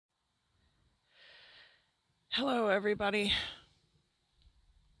Hello, everybody.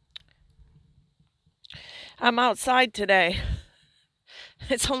 I'm outside today.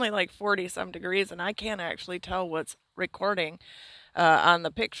 It's only like 40 some degrees, and I can't actually tell what's recording on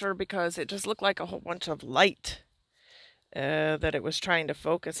the picture because it just looked like a whole bunch of light that it was trying to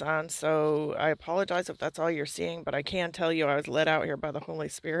focus on. So I apologize if that's all you're seeing, but I can tell you I was led out here by the Holy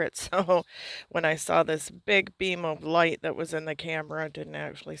Spirit. So when I saw this big beam of light that was in the camera, it didn't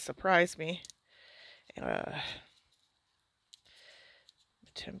actually surprise me.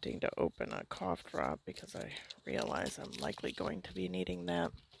 Attempting to open a cough drop because I realize I'm likely going to be needing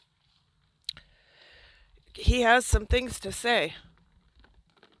that. He has some things to say,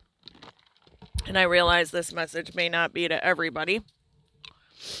 and I realize this message may not be to everybody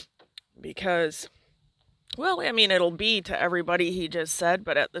because, well, I mean, it'll be to everybody, he just said,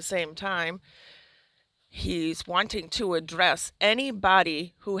 but at the same time, he's wanting to address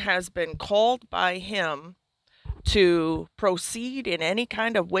anybody who has been called by him to proceed in any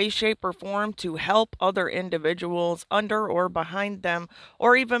kind of way, shape, or form to help other individuals under or behind them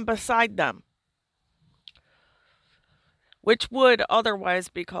or even beside them, which would otherwise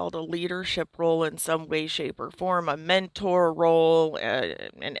be called a leadership role in some way, shape, or form, a mentor role,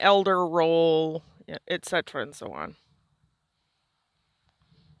 an elder role, etc., and so on.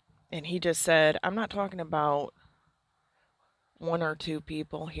 And he just said, I'm not talking about one or two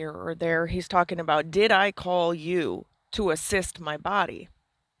people here or there. He's talking about, did I call you to assist my body?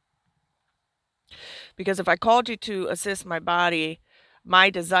 Because if I called you to assist my body, my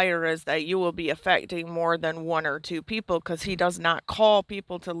desire is that you will be affecting more than one or two people, because he does not call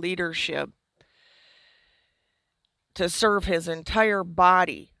people to leadership to serve his entire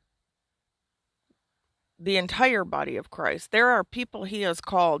body, the entire body of Christ. There are people he has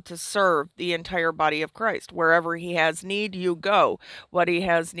called to serve the entire body of Christ. Wherever he has need, you go. What he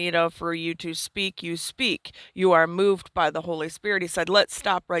has need of for you to speak, you speak. You are moved by the Holy Spirit. He said, let's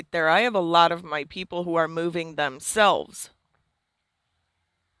stop right there. I have a lot of my people who are moving themselves.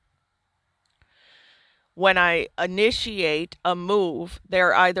 When I initiate a move,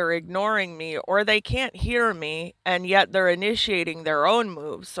 they're either ignoring me or they can't hear me, and yet they're initiating their own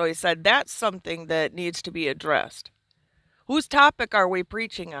moves. So he said that's something that needs to be addressed. Whose topic are we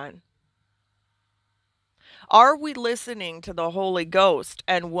preaching on? Are we listening to the Holy Ghost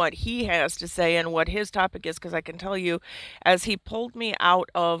and what he has to say and what his topic is? Because I can tell you, as he pulled me out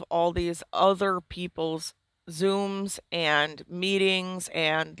of all these other people's Zooms and meetings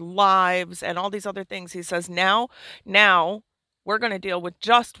and lives and all these other things, he says, now we're going to deal with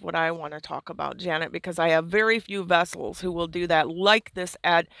just what I want to talk about, Janet, because I have very few vessels who will do that, like this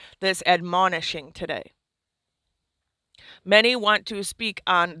admonishing today. Many want to speak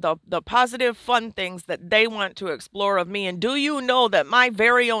on the positive, fun things that they want to explore of me. And do you know that my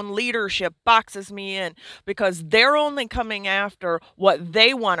very own leadership boxes me in because they're only coming after what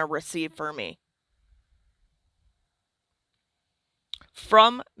they want to receive from me?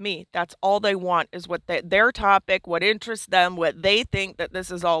 From me. That's all they want, is what their topic, what interests them, what they think that this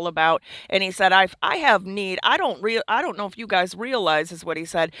is all about. And he said, I have need. I don't know if you guys realize, is what he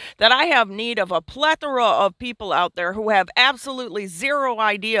said, that I have need of a plethora of people out there who have absolutely zero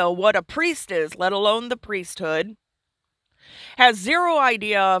idea what a priest is, let alone the priesthood. Has zero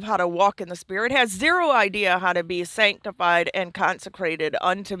idea of how to walk in the Spirit, has zero idea how to be sanctified and consecrated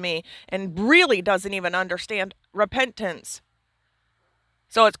unto me, and really doesn't even understand repentance.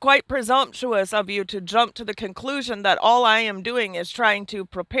 So it's quite presumptuous of you to jump to the conclusion that all I am doing is trying to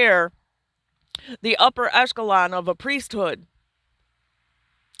prepare the upper echelon of a priesthood.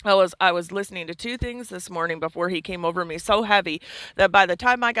 I was listening to two things this morning before he came over me so heavy that by the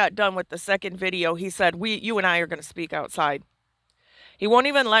time I got done with the second video, he said, you and I are going to speak outside. He won't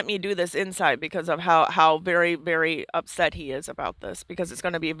even let me do this inside because of how very, very upset he is about this, because it's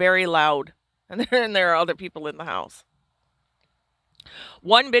going to be very loud, and there are other people in the house.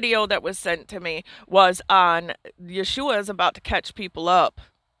 One video that was sent to me was on Yeshua is about to catch people up.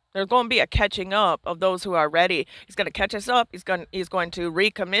 There's going to be a catching up of those who are ready. He's going to catch us up. He's going to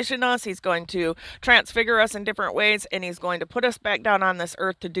recommission us. He's going to transfigure us in different ways, and he's going to put us back down on this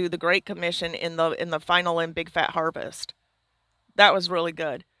earth to do the Great Commission in the final and big fat harvest. That was really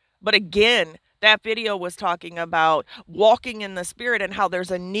good. But again, that video was talking about walking in the Spirit and how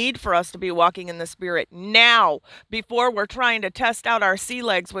there's a need for us to be walking in the Spirit now, before we're trying to test out our sea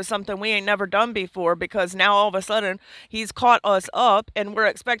legs with something we ain't never done before, because now all of a sudden he's caught us up and we're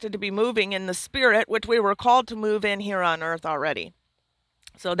expected to be moving in the Spirit, which we were called to move in here on earth already.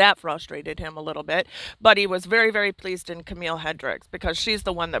 So that frustrated him a little bit, but he was very, very pleased in Camille Hendricks because she's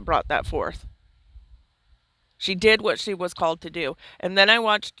the one that brought that forth. She did what she was called to do. And then I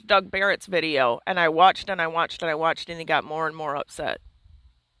watched Doug Barrett's video, and I watched and I watched and I watched, and he got more and more upset.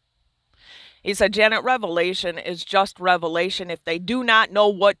 He said, Janet, revelation is just revelation if they do not know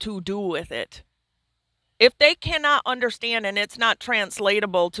what to do with it. If they cannot understand and it's not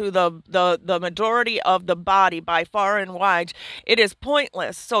translatable to the majority of the body by far and wide, it is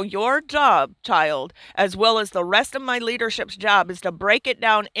pointless. So your job, child, as well as the rest of my leadership's job, is to break it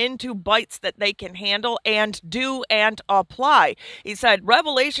down into bites that they can handle and do and apply. He said,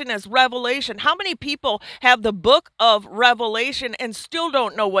 revelation is revelation. How many people have the book of Revelation and still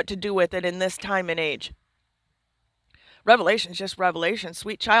don't know what to do with it in this time and age? Revelation is just revelation,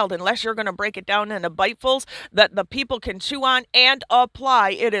 sweet child. Unless you're going to break it down into bitefuls that the people can chew on and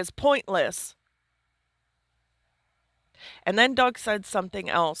apply, it is pointless. And then Doug said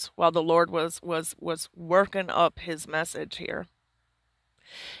something else while the Lord was working up his message here.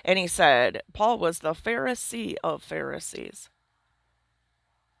 And he said, Paul was the Pharisee of Pharisees.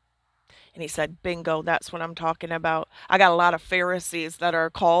 And he said, bingo, that's what I'm talking about. I got a lot of Pharisees that are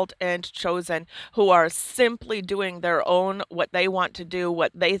called and chosen who are simply doing their own, what they want to do,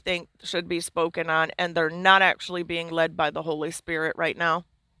 what they think should be spoken on, and they're not actually being led by the Holy Spirit right now.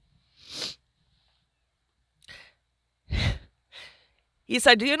 He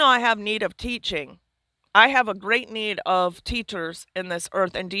said, do you know I have need of teaching? I have a great need of teachers in this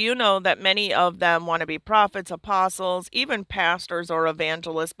earth. And do you know that many of them want to be prophets, apostles, even pastors or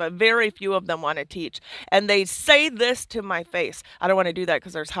evangelists, but very few of them want to teach. And they say this to my face. I don't want to do that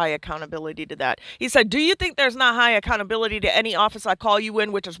because there's high accountability to that. He said, do you think there's not high accountability to any office I call you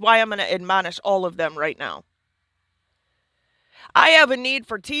in, which is why I'm going to admonish all of them right now. I have a need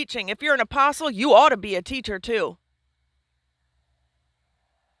for teaching. If you're an apostle, you ought to be a teacher too.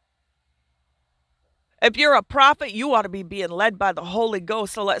 If you're a prophet, you ought to be being led by the Holy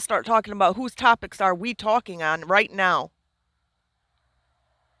Ghost. So let's start talking about whose topics are we talking on right now.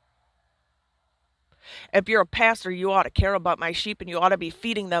 If you're a pastor, you ought to care about my sheep, and you ought to be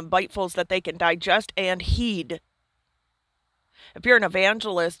feeding them bitefuls that they can digest and heed. If you're an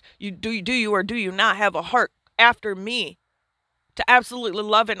evangelist, do you or do you not have a heart after me to absolutely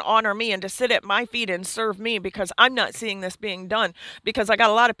love and honor me and to sit at my feet and serve me, because I'm not seeing this being done, because I got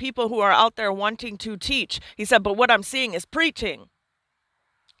a lot of people who are out there wanting to teach. He said, but what I'm seeing is preaching.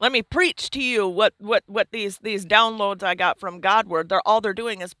 Let me preach to you what these downloads I got from Godward. They're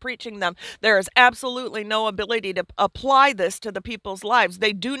doing is preaching them. There is absolutely no ability to apply this to the people's lives.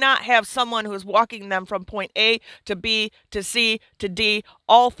 They do not have someone who's walking them from point A to B to C to D,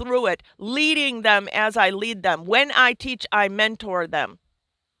 all through it, leading them as I lead them. When I teach, I mentor them.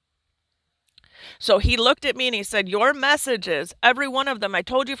 So he looked at me and he said, your messages, every one of them, I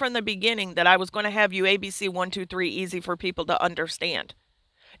told you from the beginning that I was going to have you ABC 1, 2, 3 easy for people to understand.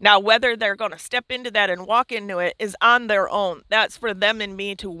 Now, whether they're going to step into that and walk into it is on their own. That's for them and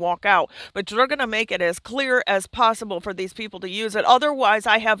me to walk out. But you're going to make it as clear as possible for these people to use it. Otherwise,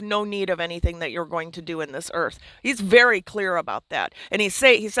 I have no need of anything that you're going to do in this earth. He's very clear about that. And he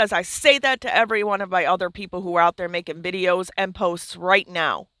says, I say that to every one of my other people who are out there making videos and posts right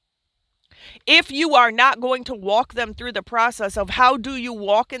now. If you are not going to walk them through the process of how do you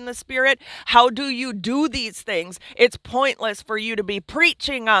walk in the Spirit, how do you do these things, it's pointless for you to be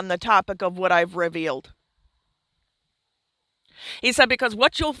preaching on the topic of what I've revealed. He said, because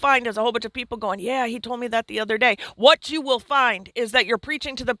what you'll find is a whole bunch of people going, yeah, he told me that the other day. What you will find is that you're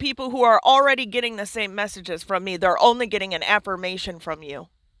preaching to the people who are already getting the same messages from me. They're only getting an affirmation from you.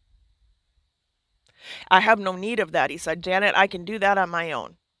 I have no need of that. He said, Janet, I can do that on my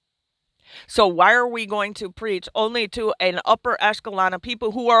own. So why are we going to preach only to an upper echelon of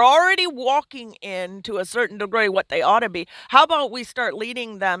people who are already walking in to a certain degree what they ought to be? How about we start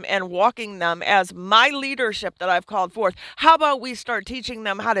leading them and walking them as my leadership that I've called forth? How about we start teaching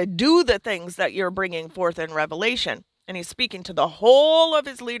them how to do the things that you're bringing forth in Revelation? And he's speaking to the whole of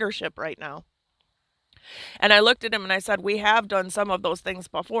his leadership right now. And I looked at him and I said, we have done some of those things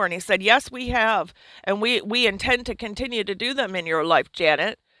before. And he said, yes, we have. And we intend to continue to do them in your life,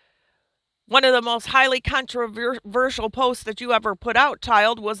 Janet. One of the most highly controversial posts that you ever put out,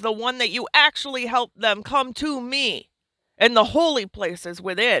 child, was the one that you actually helped them come to me in the holy places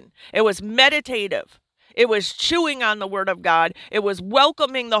within. It was meditative. It was chewing on the Word of God. It was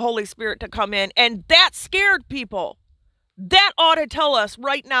welcoming the Holy Spirit to come in. And that scared people. That ought to tell us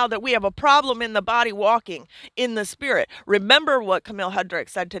right now that we have a problem in the body walking in the spirit. Remember what Camille Hedrick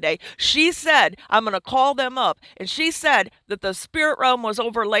said today. She said, I'm going to call them up. And she said that the spirit realm was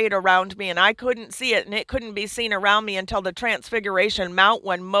overlaid around me and I couldn't see it and it couldn't be seen around me until the Transfiguration Mount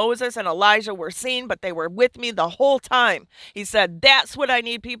when Moses and Elijah were seen, but they were with me the whole time. He said, that's what I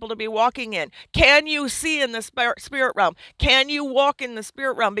need people to be walking in. Can you see in the spirit realm? Can you walk in the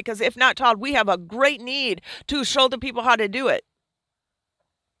spirit realm? Because if not, child, we have a great need to show the people how to do it.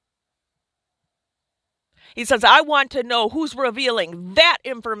 He says, I want to know who's revealing that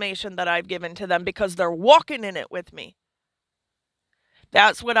information that I've given to them because they're walking in it with me.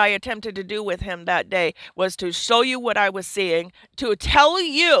 That's what I attempted to do with him that day, was to show you what I was seeing, to tell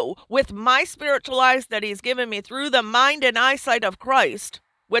you with my spiritual eyes that he's given me through the mind and eyesight of Christ,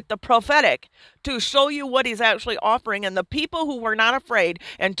 with the prophetic, to show you what he's actually offering. And the people who were not afraid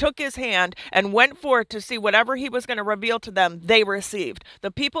and took his hand and went forth to see whatever he was going to reveal to them, they received. The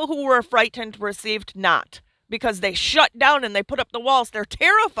people who were frightened received not, because they shut down and they put up the walls. They're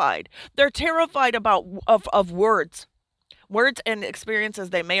terrified. They're terrified of words and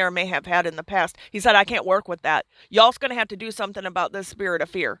experiences they may or may have had in the past. He said, I can't work with that. Y'all's going to have to do something about this spirit of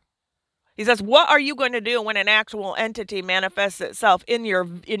fear. He says, what are you going to do when an actual entity manifests itself in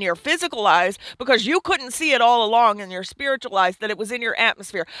your physical eyes, because you couldn't see it all along in your spiritual eyes, that it was in your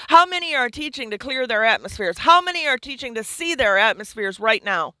atmosphere? How many are teaching to clear their atmospheres? How many are teaching to see their atmospheres right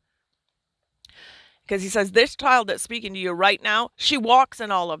now? Because he says, this child that's speaking to you right now, she walks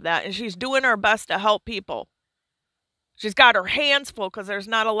in all of that, and she's doing her best to help people. She's got her hands full because there's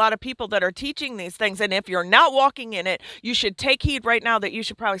not a lot of people that are teaching these things. And if you're not walking in it, you should take heed right now that you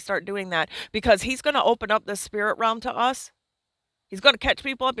should probably start doing that, because he's going to open up the spirit realm to us. He's going to catch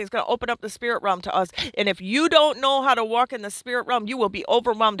people up. He's going to open up the spirit realm to us. And if you don't know how to walk in the spirit realm, you will be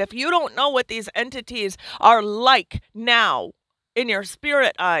overwhelmed. If you don't know what these entities are like now in your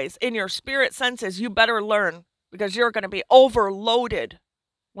spirit eyes, in your spirit senses, you better learn, because you're going to be overloaded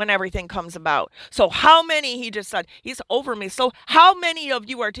when everything comes about. So how many, he just said, he's over me. So how many of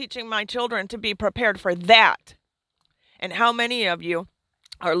you are teaching my children to be prepared for that? And how many of you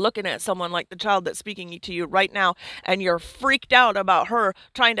are looking at someone like the child that's speaking to you right now, and you're freaked out about her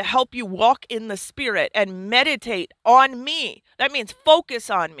trying to help you walk in the spirit and meditate on me? That means focus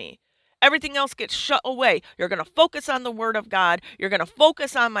on me. Everything else gets shut away. You're going to focus on the word of God. You're going to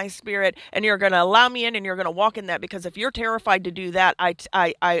focus on my spirit, and you're going to allow me in, and you're going to walk in that. Because if you're terrified to do that,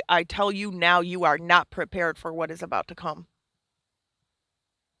 I tell you now, you are not prepared for what is about to come.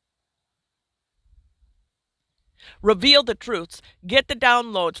 Reveal the truths. Get the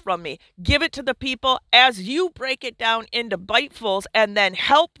downloads from me. Give it to the people as you break it down into bitefuls, and then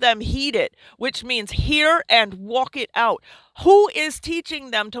help them heed it, which means hear and walk it out. Who is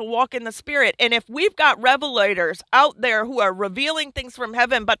teaching them to walk in the spirit? And if we've got revelators out there who are revealing things from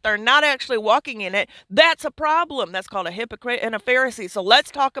heaven, but they're not actually walking in it, that's a problem. That's called a hypocrite and a Pharisee. So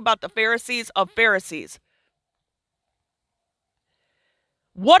let's talk about the Pharisees of Pharisees.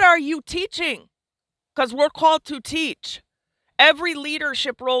 What are you teaching? Because we're called to teach. Every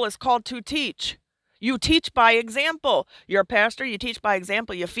leadership role is called to teach. You teach by example. You're a pastor, you teach by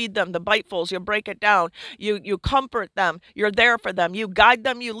example. You feed them the bitefuls, you break it down. You comfort them. You're there for them. You guide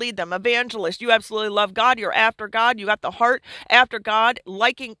them, you lead them. Evangelist, you absolutely love God. You're after God. You got the heart after God,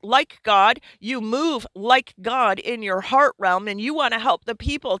 like God. You move like God in your heart realm, and you want to help the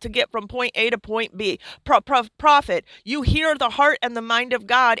people to get from point A to point B. Prophet, you hear the heart and the mind of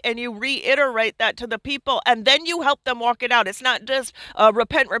God, and you reiterate that to the people, and then you help them walk it out. It's not just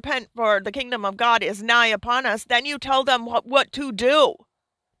repent, for the kingdom of God is nigh upon us. Then you tell them what to do.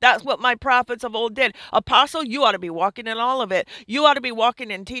 That's what my prophets of old did. Apostle, you ought to be walking in all of it. You ought to be walking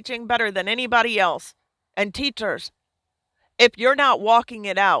and teaching better than anybody else. And teachers, if you're not walking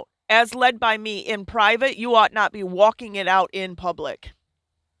it out as led by me in private, you ought not be walking it out in public.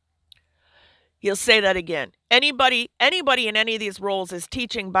 He'll say that again. Anybody in any of these roles is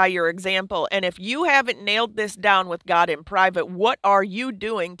teaching by your example. And if you haven't nailed this down with God in private, what are you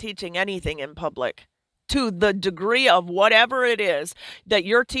doing teaching anything in public? To the degree of whatever it is that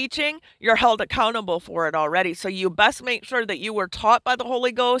you're teaching, you're held accountable for it already. So you best make sure that you were taught by the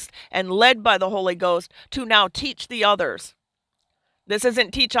Holy Ghost and led by the Holy Ghost to now teach the others. This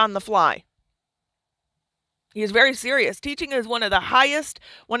isn't teach on the fly. He is very serious. Teaching is one of the highest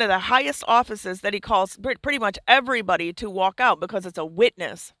offices that he calls pretty much everybody to walk out, because it's a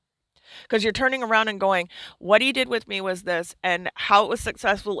witness. Because you're turning around and going, what he did with me was this, and how it was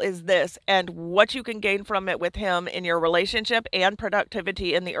successful is this, and what you can gain from it with him in your relationship and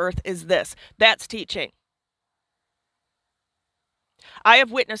productivity in the earth is this. That's teaching. I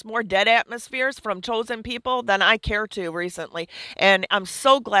have witnessed more dead atmospheres from chosen people than I care to recently. And I'm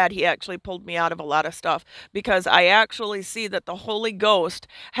so glad he actually pulled me out of a lot of stuff, because I actually see that the Holy Ghost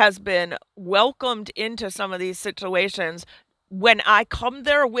has been welcomed into some of these situations when I come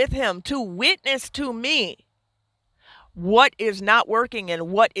there with him to witness to me what is not working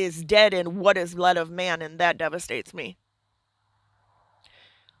and what is dead and what is led of man. And that devastates me.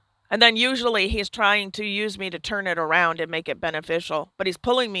 And then usually he's trying to use me to turn it around and make it beneficial. But he's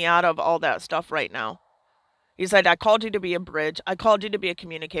pulling me out of all that stuff right now. He said, I called you to be a bridge. I called you to be a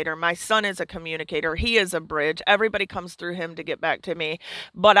communicator. My son is a communicator. He is a bridge. Everybody comes through him to get back to me.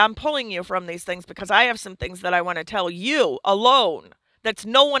 But I'm pulling you from these things because I have some things that I want to tell you alone. That's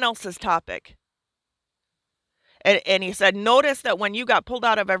no one else's topic. And he said, notice that when you got pulled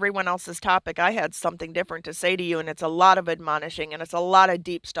out of everyone else's topic, I had something different to say to you. And it's a lot of admonishing, and it's a lot of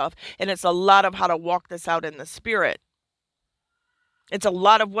deep stuff. And it's a lot of how to walk this out in the spirit. It's a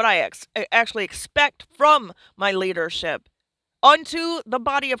lot of what I actually expect from my leadership unto the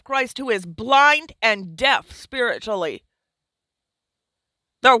body of Christ, who is blind and deaf spiritually.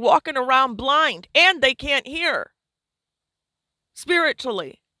 They're walking around blind and they can't hear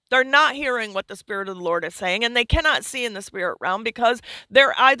spiritually. They're not hearing what the Spirit of the Lord is saying, and they cannot see in the spirit realm because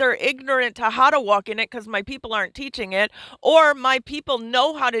they're either ignorant to how to walk in it because my people aren't teaching it, or my people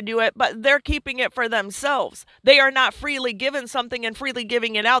know how to do it, but they're keeping it for themselves. They are not freely given something and freely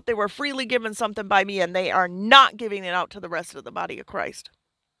giving it out. They were freely given something by me, and they are not giving it out to the rest of the body of Christ.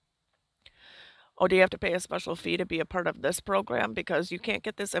 Oh, do you have to pay a special fee to be a part of this program? Because you can't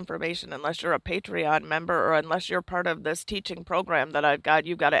get this information unless you're a Patreon member, or unless you're part of this teaching program that I've got.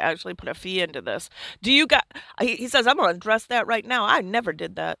 You've got to actually put a fee into this. He says, I'm going to address that right now. I never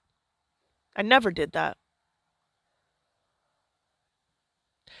did that. I never did that.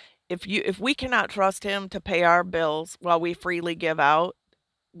 If we cannot trust him to pay our bills while we freely give out,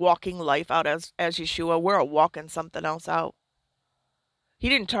 walking life out as Yeshua, we're walking something else out. He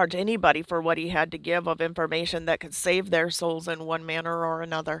didn't charge anybody for what he had to give of information that could save their souls in one manner or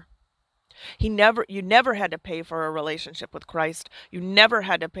another. You never had to pay for a relationship with Christ. You never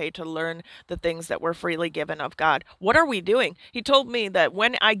had to pay to learn the things that were freely given of God. What are we doing? He told me that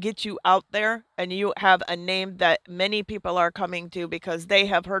when I get you out there and you have a name that many people are coming to because they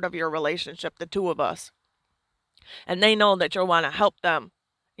have heard of your relationship, the two of us, and they know that you want to help them.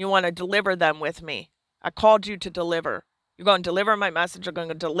 You want to deliver them with me. I called you to deliver. You're going to deliver my message. You're going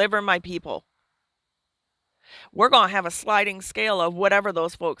to deliver my people. We're going to have a sliding scale of whatever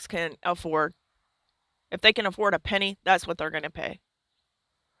those folks can afford. If they can afford a penny, that's what they're going to pay.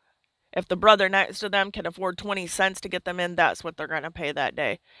 If the brother next to them can afford 20 cents to get them in, that's what they're going to pay that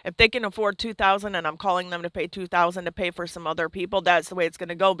day. If they can afford $2,000 and I'm calling them to pay $2,000 to pay for some other people, that's the way it's going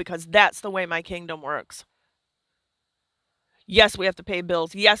to go, because that's the way my kingdom works. Yes, we have to pay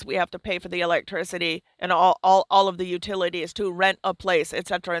bills. Yes, we have to pay for the electricity and all of the utilities to rent a place,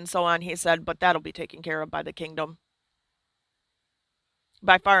 etc. and so on, he said, but that'll be taken care of by the kingdom.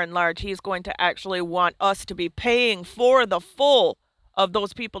 By far and large, he's going to actually want us to be paying for the full of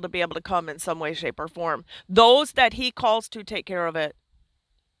those people to be able to come in some way, shape, or form. Those that he calls to take care of it.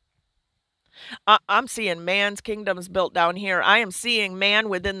 I'm seeing man's kingdoms built down here. I am seeing man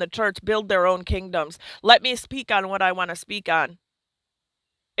within the church build their own kingdoms. Let me speak on what I want to speak on.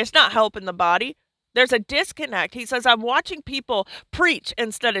 It's not helping the body. There's a disconnect. He says, I'm watching people preach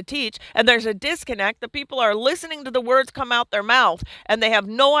instead of teach, and there's a disconnect. The people are listening to the words come out their mouth, and they have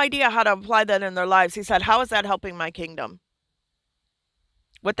no idea how to apply that in their lives. He said, how is that helping my kingdom?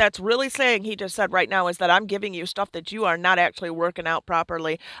 What that's really saying, he just said right now, is that I'm giving you stuff that you are not actually working out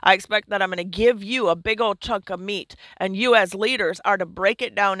properly. I expect that I'm going to give you a big old chunk of meat, and you as leaders are to break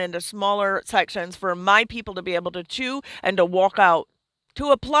it down into smaller sections for my people to be able to chew and to walk out, to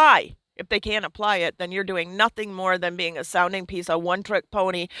apply. If they can't apply it, then you're doing nothing more than being a sounding piece, a one-trick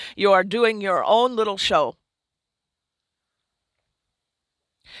pony. You are doing your own little show.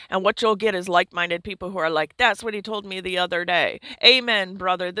 And what you'll get is like-minded people who are like, that's what he told me the other day. Amen,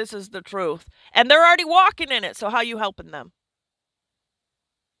 brother. This is the truth. And they're already walking in it. So how are you helping them?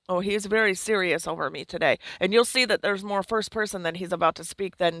 Oh, he's very serious over me today. And you'll see that there's more first person that he's about to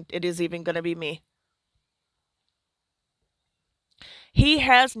speak than it is even going to be me. He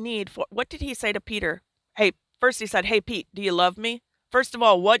has need for, what did he say to Peter? Hey, first he said, hey, Pete, do you love me? First of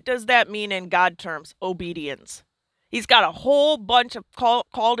all, what does that mean in God terms? Obedience. He's got a whole bunch of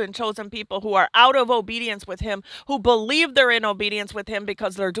called and chosen people who are out of obedience with him, who believe they're in obedience with him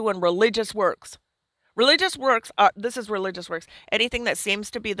because they're doing religious works. Religious works, this is religious works. Anything that seems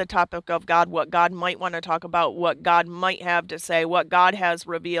to be the topic of God, what God might want to talk about, what God might have to say, what God has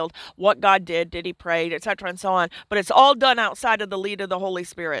revealed, what God did he pray, etc., and so on. But it's all done outside of the lead of the Holy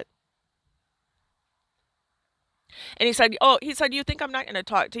Spirit. And he said, you think I'm not going to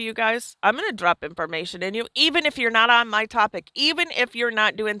talk to you guys? I'm going to drop information in you, even if you're not on my topic, even if you're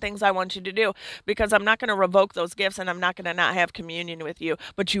not doing things I want you to do, because I'm not going to revoke those gifts and I'm not going to not have communion with you.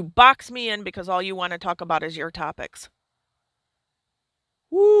 But you box me in because all you want to talk about is your topics.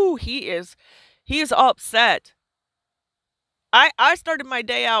 Woo, he is upset. I started my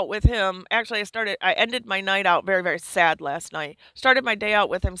day out with him. Actually, I ended my night out very, very sad last night. Started my day out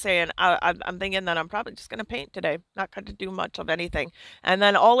with him saying, I'm thinking that I'm probably just going to paint today. Not going to do much of anything. And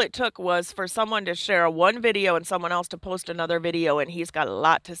then all it took was for someone to share one video and someone else to post another video, and he's got a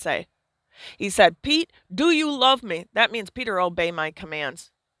lot to say. He said, Pete, do you love me? That means, Peter, obey my commands.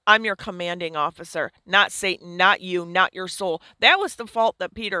 I'm your commanding officer, not Satan, not you, not your soul. That was the fault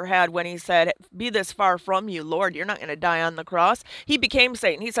that Peter had when he said, be this far from you, Lord, you're not going to die on the cross. He became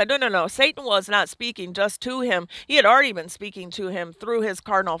Satan. He said, no. Satan was not speaking just to him. He had already been speaking to him through his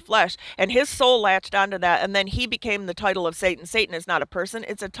carnal flesh, and his soul latched onto that, and then he became the title of Satan. Satan is not a person.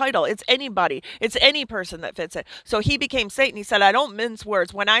 It's a title. It's anybody. It's any person that fits it. So he became Satan. He said, I don't mince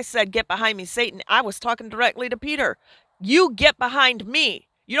words. When I said, get behind me, Satan, I was talking directly to Peter. You get behind me.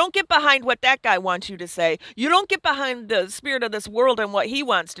 You don't get behind what that guy wants you to say. You don't get behind the spirit of this world and what he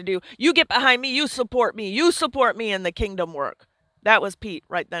wants to do. You get behind me. You support me. You support me in the kingdom work. That was Pete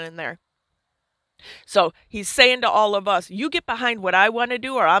right then and there. So he's saying to all of us, you get behind what I want to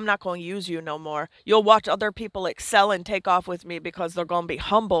do or I'm not going to use you no more. You'll watch other people excel and take off with me because they're going to be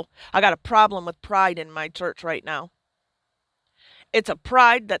humble. I got a problem with pride in my church right now. It's a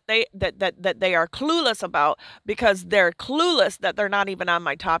pride that they are clueless about because they're clueless that they're not even on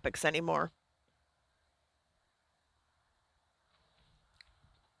my topics anymore.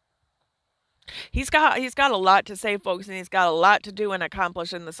 He's got a lot to say, folks, and he's got a lot to do and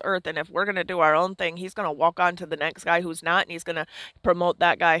accomplish in this earth. And if we're going to do our own thing, he's going to walk on to the next guy who's not, and he's going to promote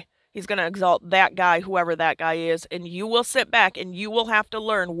that guy. He's going to exalt that guy, whoever that guy is, and you will sit back and you will have to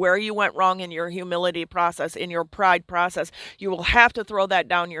learn where you went wrong in your humility process, in your pride process. You will have to throw that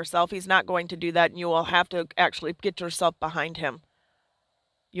down yourself. He's not going to do that, and you will have to actually get yourself behind him.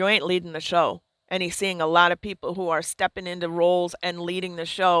 You ain't leading the show. And he's seeing a lot of people who are stepping into roles and leading the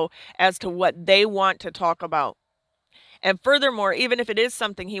show as to what they want to talk about. And furthermore, even if it is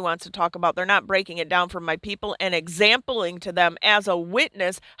something he wants to talk about, they're not breaking it down for my people and exempling to them as a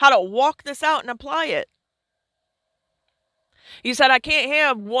witness how to walk this out and apply it. He said, I can't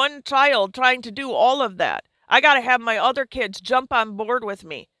have one child trying to do all of that. I got to have my other kids jump on board with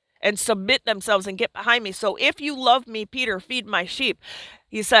me and submit themselves and get behind me. So if you love me, Peter, feed my sheep.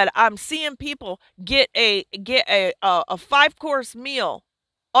 He said, I'm seeing people get a 5-course meal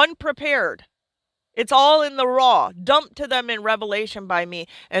unprepared. It's all in the raw, dumped to them in revelation by me,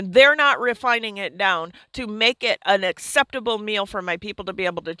 and they're not refining it down to make it an acceptable meal for my people to be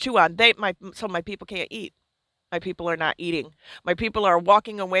able to chew on. So my people can't eat. My people are not eating. My people are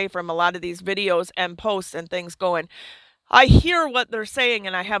walking away from a lot of these videos and posts and things going, I hear what they're saying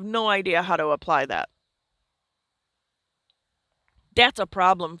and I have no idea how to apply that. That's a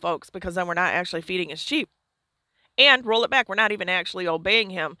problem, folks, because then we're not actually feeding his sheep. And roll it back, we're not even actually obeying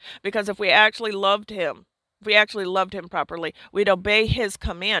him, because if we actually loved him properly, we'd obey his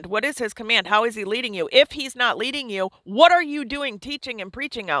command. What is his command? How is he leading you? If he's not leading you, what are you doing teaching and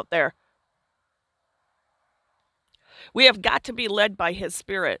preaching out there? We have got to be led by his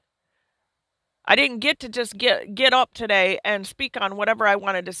spirit. I didn't get to just get up today and speak on whatever I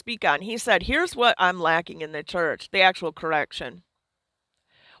wanted to speak on. He said, here's what I'm lacking in the church, the actual correction.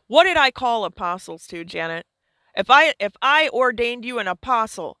 What did I call apostles to, Janet? If I ordained you an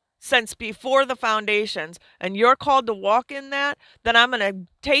apostle since before the foundations and you're called to walk in that, then I'm going to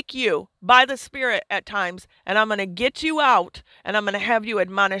take you by the Spirit at times and I'm going to get you out and I'm going to have you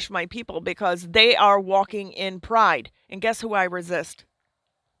admonish my people because they are walking in pride. And guess who I resist?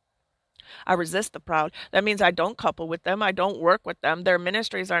 I resist the proud. That means I don't couple with them. I don't work with them. Their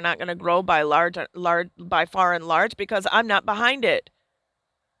ministries are not going to grow by far and large because I'm not behind it.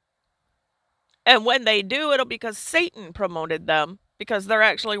 And when they do, it'll be because Satan promoted them, because they're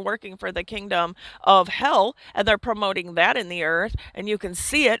actually working for the kingdom of hell, and they're promoting that in the earth, and you can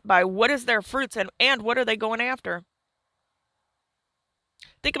see it by what is their fruits and what are they going after.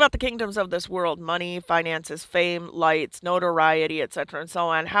 Think about the kingdoms of this world: money, finances, fame, lights, notoriety, etc., and so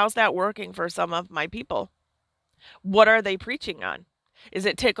on. How's that working for some of my people? What are they preaching on? Is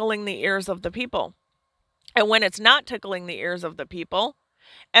it tickling the ears of the people? And when it's not tickling the ears of the people,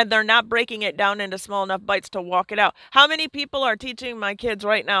 and they're not breaking it down into small enough bites to walk it out. How many people are teaching my kids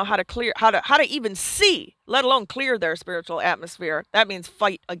right now how to even see, let alone clear their spiritual atmosphere? That means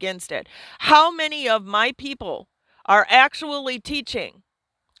fight against it. How many of my people are actually teaching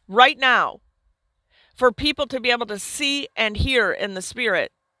right now for people to be able to see and hear in the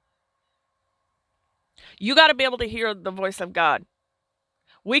spirit? You got to be able to hear the voice of God.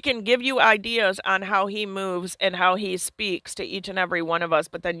 We can give you ideas on how he moves and how he speaks to each and every one of us,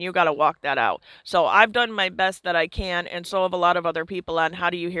 but then you got to walk that out. So I've done my best that I can, and so have a lot of other people, on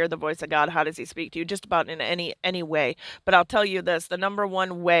how do you hear the voice of God? How does he speak to you? Just about in any way. But I'll tell you this, the number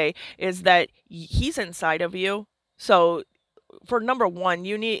one way is that he's inside of you. So for number one,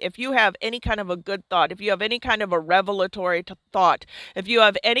 you need, if you have any kind of a good thought, if you have any kind of a revelatory thought, if you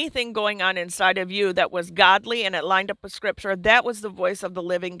have anything going on inside of you that was godly and it lined up with scripture, that was the voice of the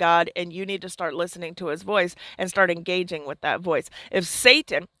living God, and you need to start listening to his voice and start engaging with that voice.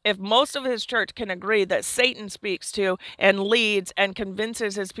 If most of his church can agree that Satan speaks to and leads and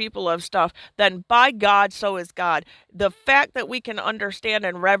convinces his people of stuff, then by God, so is God. The fact that we can understand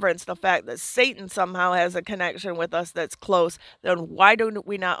and reverence the fact that Satan somehow has a connection with us that's close, then why do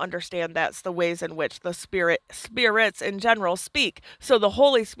we not understand that's the ways in which the spirits in general speak? So the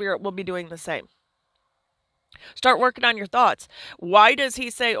Holy Spirit will be doing the same. Start working on your thoughts. Why does he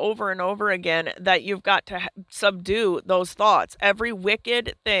say over and over again that you've got to subdue those thoughts? Every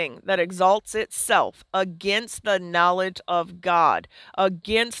wicked thing that exalts itself against the knowledge of God,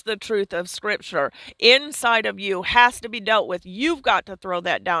 against the truth of Scripture, inside of you has to be dealt with. You've got to throw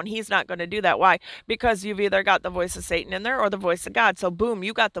that down. He's not going to do that. Why? Because you've either got the voice of Satan in there or the voice of God. So boom,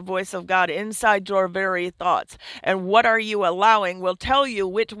 you got the voice of God inside your very thoughts. And what are you allowing will tell you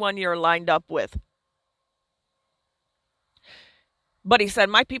which one you're lined up with. But he said,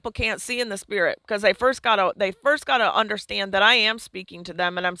 my people can't see in the spirit, because they first got to understand that I am speaking to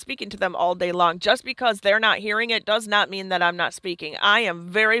them, and I'm speaking to them all day long. Just because they're not hearing it does not mean that I'm not speaking. I am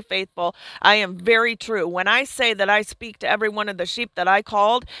very faithful. I am very true. When I say that I speak to every one of the sheep that I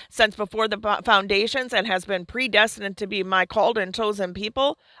called since before the foundations and has been predestined to be my called and chosen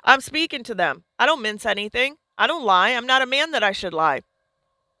people, I'm speaking to them. I don't mince anything. I don't lie. I'm not a man that I should lie.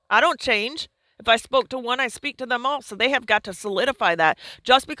 I don't change. If I spoke to one, I speak to them all. So they have got to solidify that.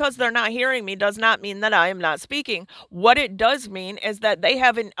 Just because they're not hearing me does not mean that I am not speaking. What it does mean is that they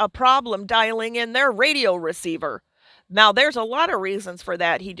have a problem dialing in their radio receiver. Now, there's a lot of reasons for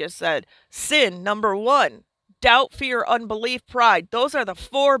that. He just said, sin, number one, doubt, fear, unbelief, pride. Those are the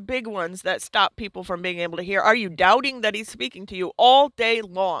four big ones that stop people from being able to hear. Are you doubting that he's speaking to you all day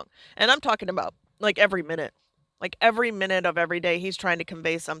long? And I'm talking about like every minute. Like every minute of every day, he's trying to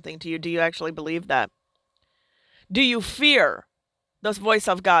convey something to you. Do you actually believe that? Do you fear the voice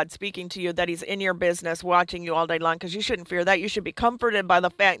of God speaking to you, that he's in your business watching you all day long? Because you shouldn't fear that. You should be comforted by the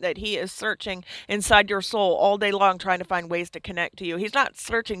fact that he is searching inside your soul all day long, trying to find ways to connect to you. He's not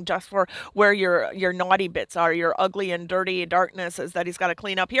searching just for where your naughty bits are, your ugly and dirty darknesses that he's got to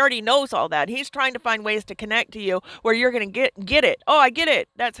clean up. He already knows all that. He's trying to find ways to connect to you where you're going to get it. Oh, I get it.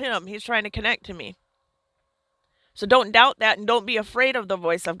 That's him. He's trying to connect to me. So don't doubt that, and don't be afraid of the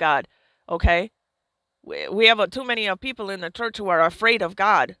voice of God, okay? We have too many of people in the church who are afraid of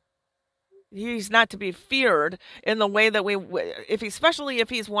God. He's not to be feared in the way that especially if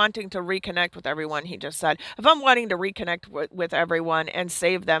he's wanting to reconnect with everyone, he just said. If I'm wanting to reconnect with everyone and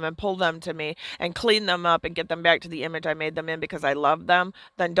save them and pull them to me and clean them up and get them back to the image I made them in because I love them,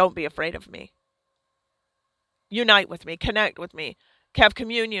 then don't be afraid of me. Unite with me, connect with me, have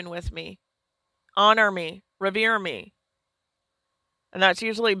communion with me, honor me, revere me. And that's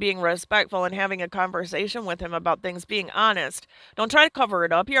usually being respectful and having a conversation with him about things, being honest. Don't try to cover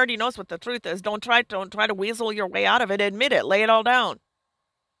it up. He already knows what the truth is. Don't try to weasel your way out of it. Admit it. Lay it all down.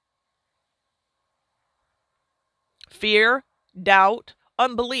 Fear, doubt,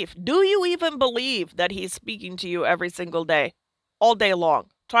 unbelief. Do you even believe that he's speaking to you every single day, all day long,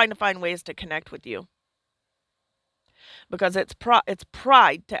 trying to find ways to connect with you? Because it's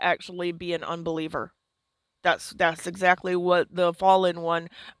pride to actually be an unbeliever. That's exactly what the fallen one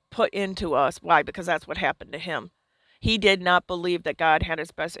put into us. Why? Because that's what happened to him. He did not believe that God had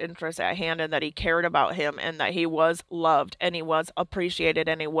his best interests at hand and that he cared about him and that he was loved and he was appreciated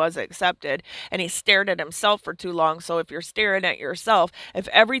and he was accepted. And he stared at himself for too long. So if you're staring at yourself, if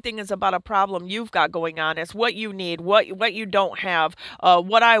everything is about a problem you've got going on, it's what you need, what you don't have,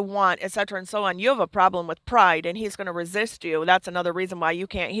 what I want, etc. and so on, you have a problem with pride and he's going to resist you. That's another reason why you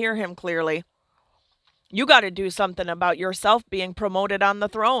can't hear him clearly. You got to do something about yourself being promoted on the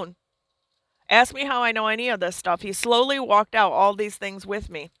throne. Ask me how I know any of this stuff. He slowly walked out all these things with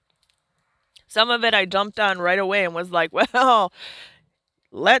me. Some of it I jumped on right away and was like, well,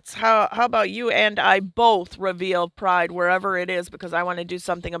 How about you and I both reveal pride wherever it is, because I want to do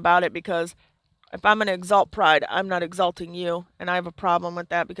something about it. Because if I'm going to exalt pride, I'm not exalting you. And I have a problem with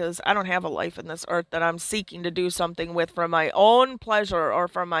that, because I don't have a life in this earth that I'm seeking to do something with for my own pleasure or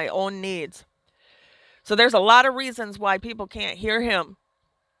for my own needs. So there's a lot of reasons why people can't hear him.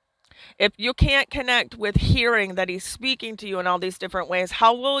 If you can't connect with hearing that he's speaking to you in all these different ways,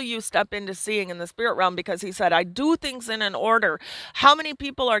 how will you step into seeing in the spirit realm? Because he said, I do things in an order. How many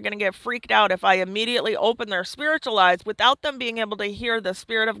people are going to get freaked out if I immediately open their spiritual eyes without them being able to hear the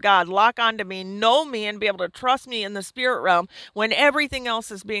Spirit of God lock onto me, know me, and be able to trust me in the spirit realm when everything else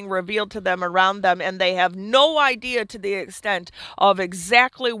is being revealed to them around them, and they have no idea to the extent of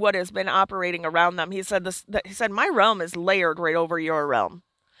exactly what has been operating around them? He said, my realm is layered right over your realm.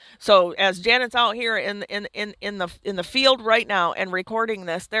 So as Janet's out here in the field right now and recording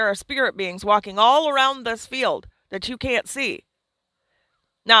this, there are spirit beings walking all around this field that you can't see.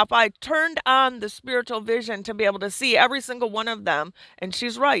 Now, if I turned on the spiritual vision to be able to see every single one of them, and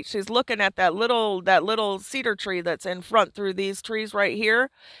she's right, she's looking at that little cedar tree that's in front through these trees right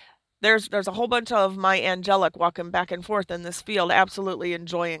here. There's a whole bunch of my angelic walking back and forth in this field, absolutely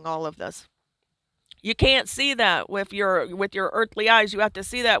enjoying all of this. You can't see that with your earthly eyes. You have to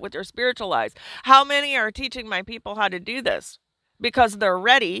see that with your spiritual eyes. How many are teaching my people how to do this? Because they're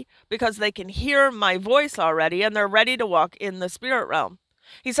ready, because they can hear my voice already, and they're ready to walk in the spirit realm.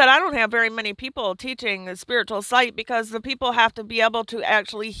 He said, I don't have very many people teaching the spiritual sight, because the people have to be able to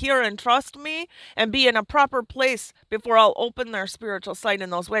actually hear and trust me and be in a proper place before I'll open their spiritual sight in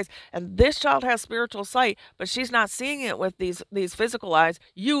those ways. And this child has spiritual sight, but she's not seeing it with these physical eyes.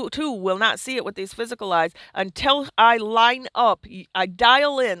 You too will not see it with these physical eyes until I line up. I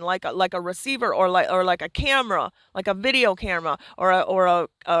dial in like a receiver, or like a camera, like a video camera, or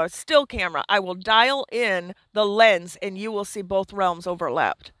a still camera. I will dial in the lens, and you will see both realms overlap.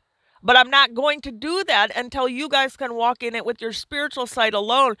 But I'm not going to do that until you guys can walk in it with your spiritual sight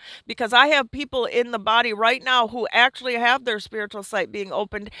alone, because I have people in the body right now who actually have their spiritual sight being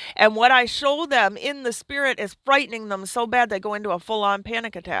opened, and what I show them in the spirit is frightening them so bad they go into a full-on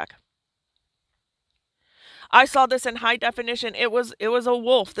panic attack. I saw this in high definition. It was a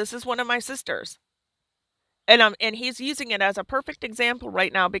wolf. This is one of my sisters. And he's using it as a perfect example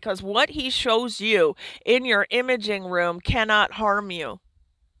right now, because what he shows you in your imaging room cannot harm you.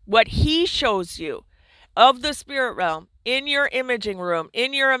 What he shows you of the spirit realm in your imaging room,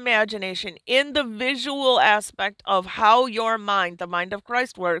 in your imagination, in the visual aspect of how your mind, the mind of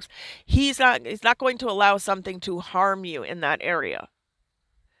Christ, works, he's not going to allow something to harm you in that area.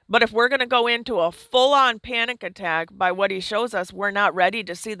 But if we're going to go into a full-on panic attack by what he shows us, we're not ready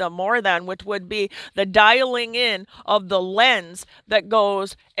to see the more than, which would be the dialing in of the lens that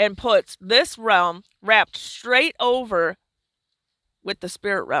goes and puts this realm wrapped straight over with the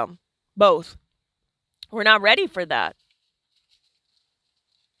spirit realm. Both. We're not ready for that.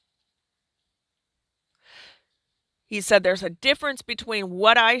 He said there's a difference between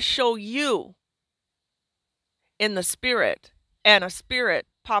what I show you in the spirit and a spirit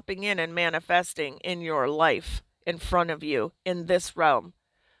popping in and manifesting in your life in front of you in this realm.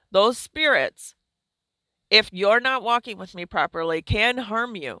 Those spirits, if you're not walking with me properly, can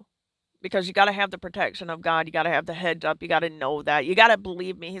harm you. Because you got to have the protection of God. You got to have the heads up. You got to know that. You got to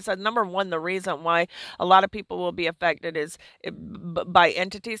believe me. He said, number one, the reason why a lot of people will be affected is by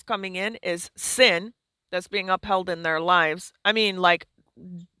entities coming in is sin that's being upheld in their lives. I mean, like,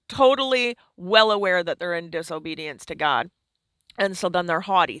 totally well aware that they're in disobedience to God. And so then they're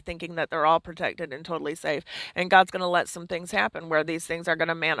haughty, thinking that they're all protected and totally safe. And God's going to let some things happen where these things are going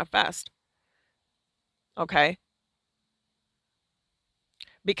to manifest. Okay?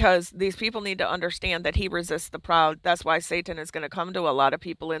 Because these people need to understand that he resists the proud. That's why Satan is going to come to a lot of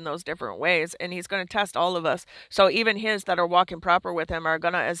people in those different ways, and he's going to test all of us. So even his that are walking proper with him are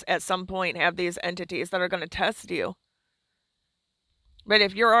going to, at some point, have these entities that are going to test you. But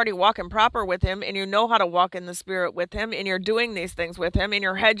if you're already walking proper with him, and you know how to walk in the spirit with him, and you're doing these things with him, and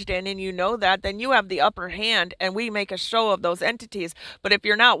you're hedged in, and you know that, then you have the upper hand, and we make a show of those entities. But if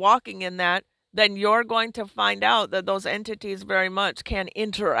you're not walking in that, then you're going to find out that those entities very much can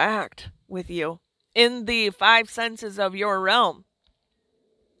interact with you in the five senses of your realm.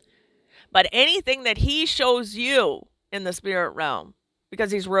 But anything that he shows you in the spirit realm,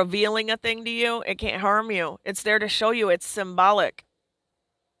 because he's revealing a thing to you, it can't harm you. It's there to show you. It's symbolic.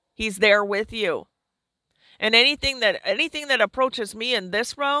 He's there with you. And anything that approaches me in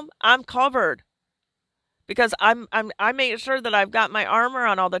this realm, I'm covered. Because I make sure that I've got my armor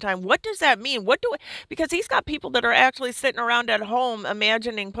on all the time. What does that mean? Because he's got people that are actually sitting around at home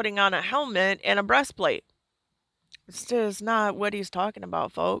imagining putting on a helmet and a breastplate. It's just not what he's talking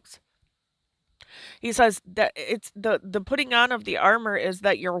about, folks. He says that it's the putting on of the armor is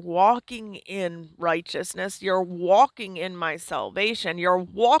that you're walking in righteousness, you're walking in my salvation, you're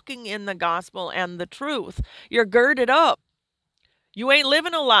walking in the gospel and the truth. You're girded up. You ain't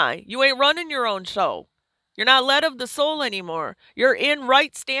living a lie. You ain't running your own show. You're not led of the soul anymore. You're in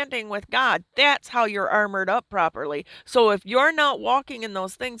right standing with God. That's how you're armored up properly. So if you're not walking in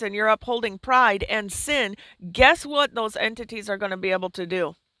those things and you're upholding pride and sin, guess what those entities are going to be able to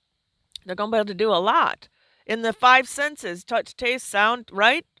do? They're going to be able to do a lot. In the five senses, touch, taste, sound,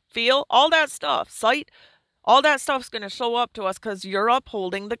 right? Feel, all that stuff, sight, all that stuff's going to show up to us because you're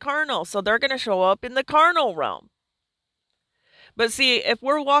upholding the carnal. So they're going to show up in the carnal realm. But see, if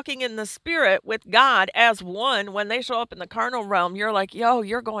we're walking in the spirit with God as one, when they show up in the carnal realm, you're like, yo,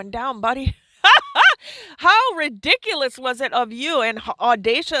 you're going down, buddy. How ridiculous was it of you and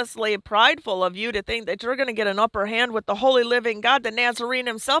audaciously prideful of you to think that you're going to get an upper hand with the holy living God? The Nazarene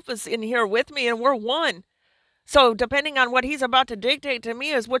himself is in here with me and we're one. So depending on what he's about to dictate to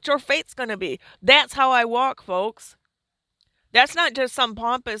me is what your fate's going to be. That's how I walk, folks. That's not just some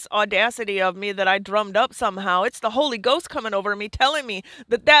pompous audacity of me that I drummed up somehow. It's the Holy Ghost coming over me, telling me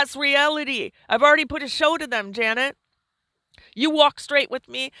that that's reality. I've already put a show to them, Janet. You walk straight with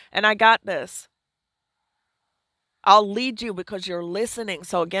me, and I got this. I'll lead you because you're listening.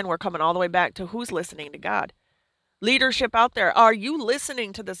 So again, we're coming all the way back to who's listening to God. Leadership out there, are you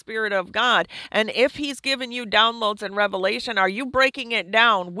listening to the Spirit of God? And if he's given you downloads and revelation, are you breaking it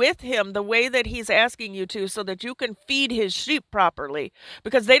down with him the way that he's asking you to so that you can feed his sheep properly?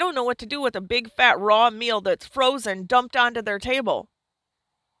 Because they don't know what to do with a big fat raw meal that's frozen dumped onto their table.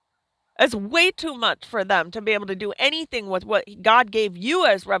 It's way too much for them to be able to do anything with what God gave you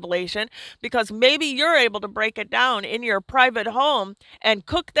as revelation, because maybe you're able to break it down in your private home and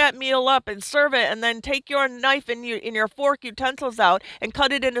cook that meal up and serve it, and then take your knife and your fork utensils out and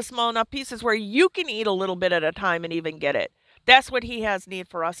cut it into small enough pieces where you can eat a little bit at a time and even get it. That's what he has need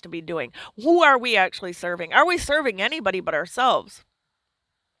for us to be doing. Who are we actually serving? Are we serving anybody but ourselves?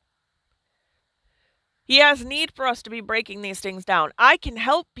 He has need for us to be breaking these things down. I can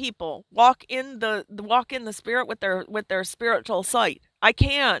help people walk in the spirit with their spiritual sight. I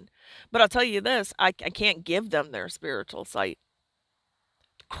can. But I'll tell you this, I can't give them their spiritual sight.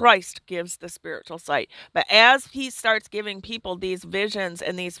 Christ gives the spiritual sight. But as he starts giving people these visions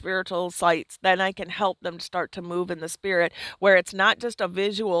and these spiritual sights, then I can help them start to move in the spirit, where it's not just a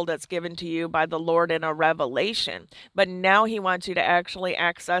visual that's given to you by the Lord in a revelation, but now he wants you to actually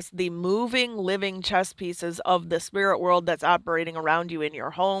access the moving, living chess pieces of the spirit world that's operating around you in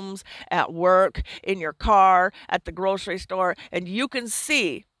your homes, at work, in your car, at the grocery store, and you can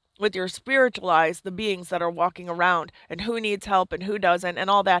see with your spiritual eyes the beings that are walking around and who needs help and who doesn't and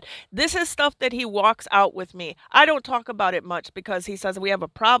all that. This is stuff that he walks out with me. I don't talk about it much because he says we have a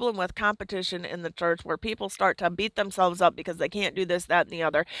problem with competition in the church, where people start to beat themselves up because they can't do this, that, and the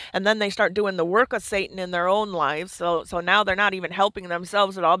other, and then they start doing the work of Satan in their own lives. So now they're not even helping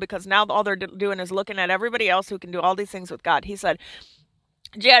themselves at all, because now all they're doing is looking at everybody else who can do all these things with God. He said,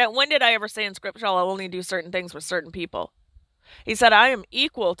 Janet, when did I ever say in scripture I'll only do certain things with certain people? He said, I am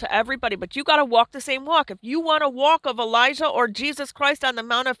equal to everybody, but you got to walk the same walk. If you want to walk of Elijah or Jesus Christ on the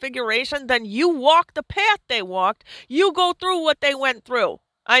Mount of Figuration, then you walk the path they walked. You go through what they went through.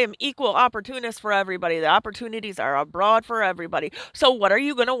 I am equal opportunist for everybody. The opportunities are abroad for everybody. So what are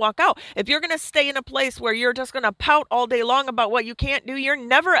you going to walk out? If you're going to stay in a place where you're just going to pout all day long about what you can't do, you're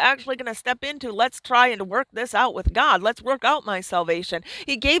never actually going to step into, let's try and work this out with God. Let's work out my salvation.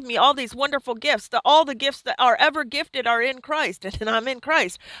 He gave me all these wonderful gifts. All the gifts that are ever gifted are in Christ, and I'm in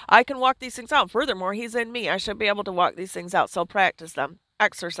Christ. I can walk these things out. Furthermore, he's in me. I should be able to walk these things out. So practice them.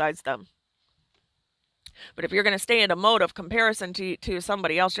 Exercise them. But if you're going to stay in a mode of comparison to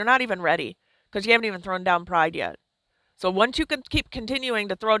somebody else, you're not even ready, because you haven't even thrown down pride yet. So once you can keep continuing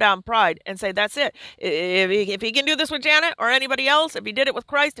to throw down pride and say, that's it. If he can do this with Janet or anybody else, if he did it with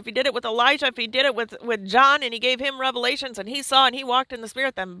Christ, if he did it with Elijah, if he did it with John and he gave him revelations and he saw and he walked in the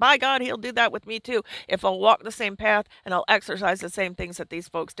Spirit, then by God, he'll do that with me too. If I'll walk the same path and I'll exercise the same things that these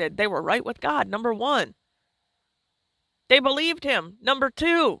folks did. They were right with God, number one. They believed him, number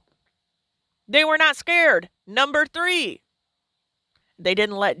two. They were not scared. Number three, they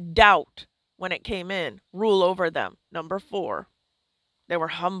didn't let doubt, when it came in, rule over them. Number four, they were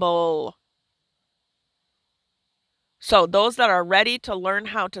humble. So those that are ready to learn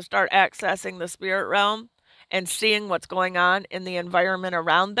how to start accessing the spirit realm and seeing what's going on in the environment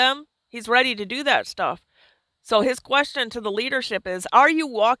around them, he's ready to do that stuff. So his question to the leadership is, are you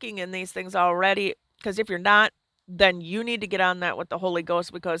walking in these things already? Because if you're not, then you need to get on that with the Holy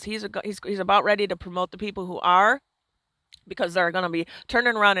Ghost, because he's about ready to promote the people who are. because they're going to be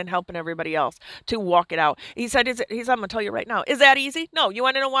turning around and helping everybody else to walk it out. He said, I'm going to tell you right now, is that easy? No. You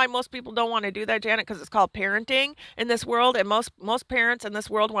want to know why most people don't want to do that, Janet? Because it's called parenting in this world. And most parents in this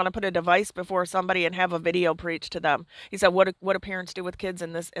world want to put a device before somebody and have a video preached to them. He said, what do parents do with kids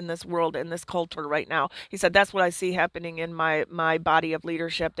in this world, in this culture right now? He said, that's what I see happening in my body of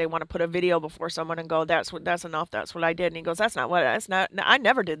leadership. They want to put a video before someone and go, that's enough. That's what I did. And he goes, I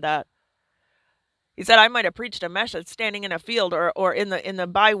never did that. He said, I might have preached a message standing in a field or in the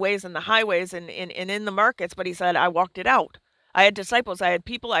byways and the highways and in the markets, but he said, I walked it out. I had disciples, I had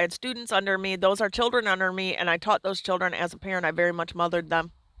people, I had students under me. Those are children under me, and I taught those children as a parent. I very much mothered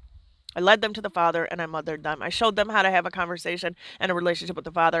them. I led them to the Father, and I mothered them. I showed them how to have a conversation and a relationship with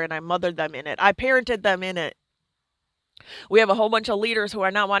the Father, and I mothered them in it. I parented them in it. We have a whole bunch of leaders who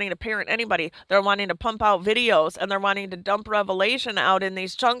are not wanting to parent anybody. They're wanting to pump out videos, and they're wanting to dump revelation out in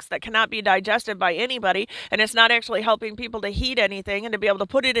these chunks that cannot be digested by anybody, and it's not actually helping people to heed anything and to be able to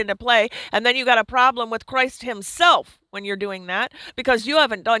put it into play. And then you got a problem with Christ himself when you're doing that, because you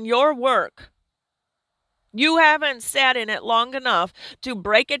haven't done your work. You haven't sat in it long enough to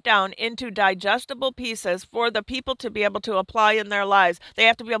break it down into digestible pieces for the people to be able to apply in their lives. They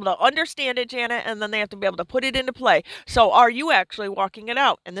have to be able to understand it, Janet, and then they have to be able to put it into play. So are you actually walking it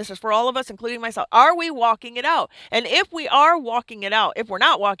out? And this is for all of us, including myself. Are we walking it out? And if we are walking it out, if we're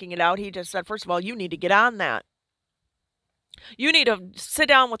not walking it out, he just said, first of all, you need to get on that. You need to sit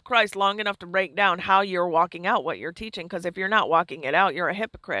down with Christ long enough to break down how you're walking out what you're teaching, because if you're not walking it out, you're a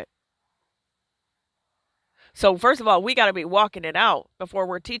hypocrite. So first of all, we got to be walking it out before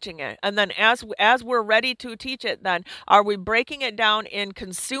we're teaching it. And then as we're ready to teach it, then are we breaking it down in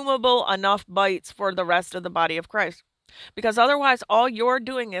consumable enough bites for the rest of the body of Christ? Because otherwise, all you're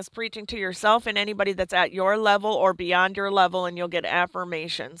doing is preaching to yourself and anybody that's at your level or beyond your level, and you'll get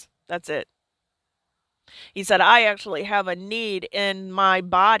affirmations. That's it. He said, I actually have a need in my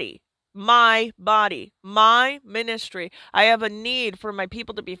body, my ministry. I have a need for my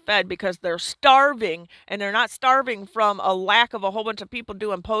people to be fed because they're starving, and they're not starving from a lack of a whole bunch of people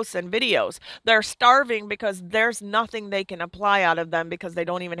doing posts and videos. They're starving because there's nothing they can apply out of them because they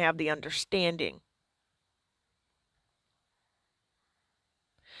don't even have the understanding.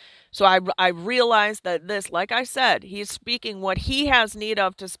 So I realized that this, like I said, he's speaking what he has need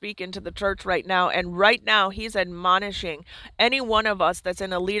of to speak into the church right now. And right now he's admonishing any one of us that's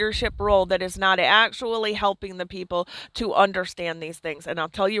in a leadership role that is not actually helping the people to understand these things. And I'll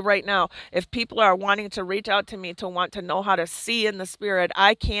tell you right now, if people are wanting to reach out to me to want to know how to see in the Spirit,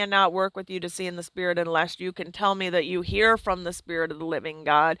 I cannot work with you to see in the Spirit unless you can tell me that you hear from the Spirit of the living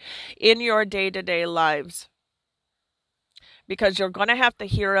God in your day-to-day lives. Because you're going to have to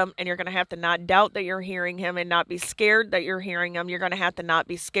hear him, and you're going to have to not doubt that you're hearing him and not be scared that you're hearing him. You're going to have to not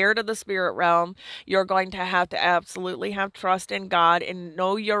be scared of the spirit realm. You're going to have to absolutely have trust in God and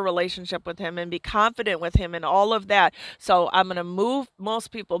know your relationship with him and be confident with him and all of that. So I'm going to move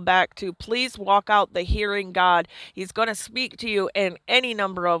most people back to please walk out the hearing God. He's going to speak to you in any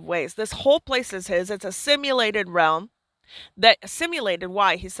number of ways. This whole place is his. It's a simulated realm. That simulated,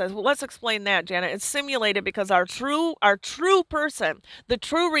 why? He says, well, let's explain that, Janet. It's simulated because our true person, the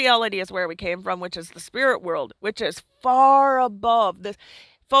true reality is where we came from, which is the spirit world, which is far above this.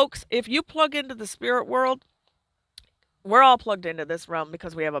 Folks, if you plug into the spirit world, we're all plugged into this realm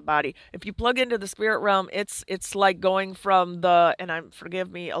because we have a body. If you plug into the spirit realm, it's like going from the, and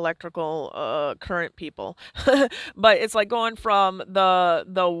forgive me, electrical current people, but it's like going from the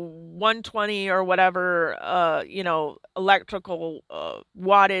 120 or whatever, electrical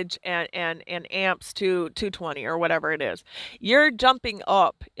wattage and amps to 220 or whatever it is. You're jumping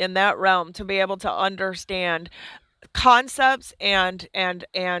up in that realm to be able to understand concepts and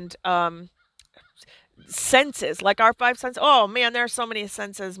senses, like our five senses. Oh man, there are so many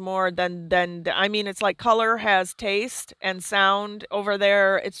senses more than I mean, it's like color has taste and sound over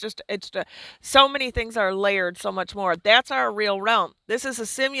there. It's so many things are layered so much more. That's our real realm. This is a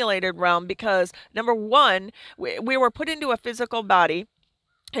simulated realm because number one, we were put into a physical body.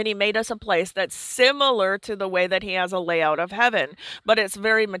 And he made us a place that's similar to the way that he has a layout of heaven. But it's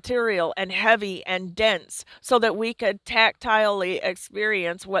very material and heavy and dense so that we could tactilely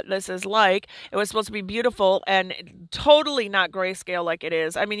experience what this is like. It was supposed to be beautiful and totally not grayscale like it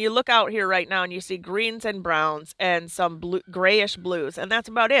is. I mean, you look out here right now and you see greens and browns and some grayish blues. And that's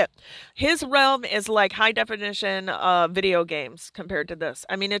about it. His realm is like high definition video games compared to this.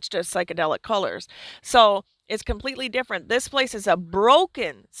 I mean, it's just psychedelic colors. So it's completely different. This place is a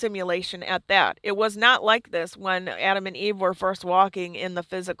broken simulation at that. It was not like this when Adam and Eve were first walking in the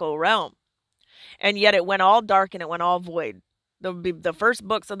physical realm. And yet it went all dark and it went all void. The first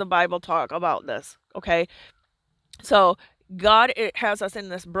books of the Bible talk about this, okay? So God, it has us in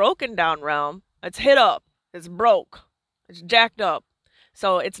this broken down realm. It's hit up. It's broke. It's jacked up.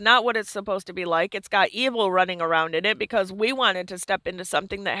 So it's not what it's supposed to be like. It's got evil running around in it because we wanted to step into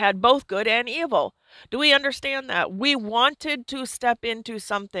something that had both good and evil. Do we understand that? We wanted to step into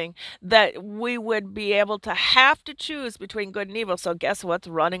something that we would be able to have to choose between good and evil. So guess what's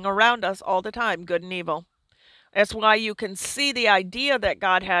running around us all the time? Good and evil. That's why you can see the idea that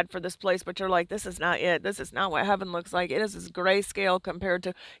God had for this place, but you're like, this is not it. This is not what heaven looks like. It is this grayscale compared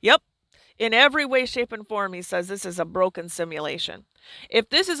to, yep, in every way, shape, and form, he says this is a broken simulation. If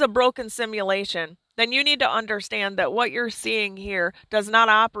this is a broken simulation, then you need to understand that what you're seeing here does not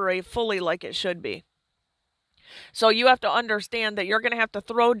operate fully like it should be. So you have to understand that you're going to have to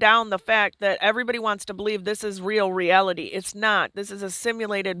throw down the fact that everybody wants to believe this is real reality. It's not. This is a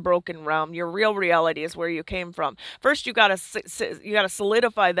simulated broken realm. Your real reality is where you came from. First, you got to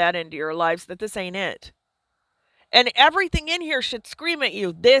solidify that into your lives that this ain't it. And everything in here should scream at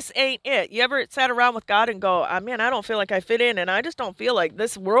you, this ain't it. You ever sat around with God and go, man, I don't feel like I fit in, and I just don't feel like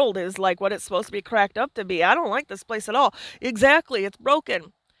this world is like what it's supposed to be cracked up to be. I don't like this place at all. Exactly. It's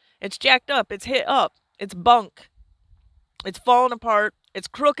broken. It's jacked up. It's hit up. It's bunk. It's fallen apart. It's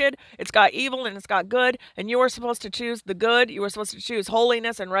crooked. It's got evil and it's got good. And you were supposed to choose the good. You were supposed to choose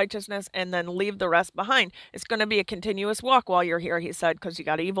holiness and righteousness and then leave the rest behind. It's going to be a continuous walk while you're here, he said, because you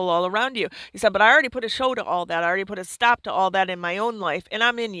got evil all around you. He said, but I already put a show to all that. I already put a stop to all that in my own life, and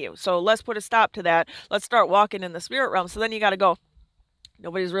I'm in you. So let's put a stop to that. Let's start walking in the spirit realm. So then you got to go,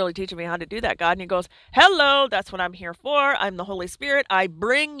 nobody's really teaching me how to do that, God. And he goes, hello, that's what I'm here for. I'm the Holy Spirit. I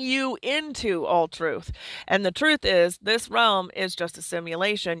bring you into all truth. And the truth is, this realm is just a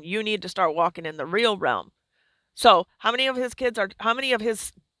simulation. You need to start walking in the real realm. So how many of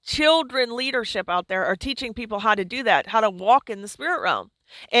his children leadership out there are teaching people how to do that, how to walk in the spirit realm?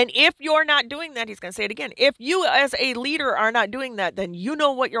 And if you're not doing that, he's going to say it again. If you as a leader are not doing that, then you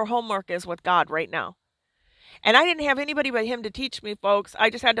know what your homework is with God right now. And I didn't have anybody but him to teach me, folks.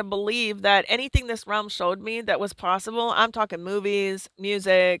 I just had to believe that anything this realm showed me that was possible, I'm talking movies,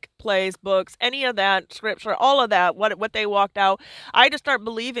 music, plays, books, any of that, scripture, all of that, what they walked out, I just start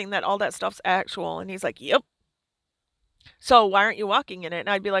believing that all that stuff's actual. And he's like, yep. So why aren't you walking in it? And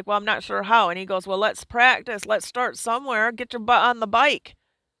I'd be like, well, I'm not sure how. And he goes, well, let's practice. Let's start somewhere. Get your butt on the bike.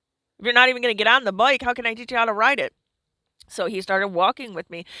 If you're not even going to get on the bike, how can I teach you how to ride it? So he started walking with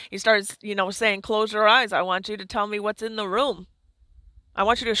me. He starts, saying, close your eyes. I want you to tell me what's in the room. I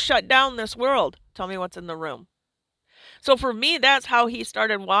want you to shut down this world. Tell me what's in the room. So for me, that's how he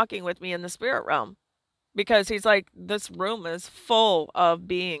started walking with me in the spirit realm. Because he's like, this room is full of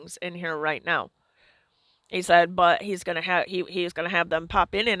beings in here right now. He said, but he's going to have them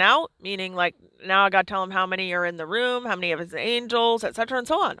pop in and out, meaning like now I got to tell him how many are in the room, how many of his angels, etc. and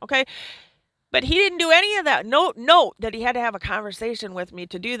so on. Okay. But he didn't do any of that. Note that he had to have a conversation with me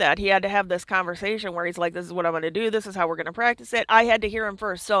to do that. He had to have this conversation where he's like, this is what I'm going to do. This is how we're going to practice it. I had to hear him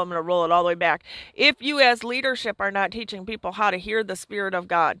first, so I'm going to roll it all the way back. If you as leadership are not teaching people how to hear the Spirit of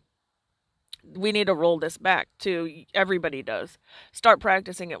God, we need to roll this back to everybody does. Start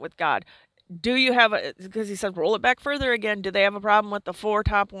practicing it with God. Do you have because he says roll it back further again. Do they have a problem with the 4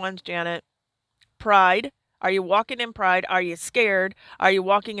 top ones, Janet? Pride. Are you walking in pride? Are you scared? Are you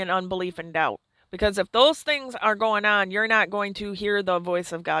walking in unbelief and doubt? Because if those things are going on, you're not going to hear the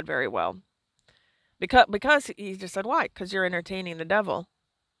voice of God very well. Because he just said, why? Because you're entertaining the devil.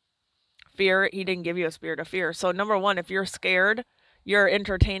 Fear, he didn't give you a spirit of fear. So number one, if you're scared, you're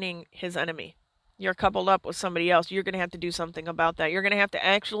entertaining his enemy. You're coupled up with somebody else. You're going to have to do something about that. You're going to have to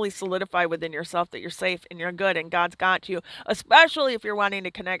actually solidify within yourself that you're safe and you're good and God's got you, especially if you're wanting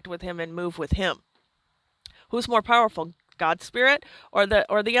to connect with him and move with him. Who's more powerful, God's spirit or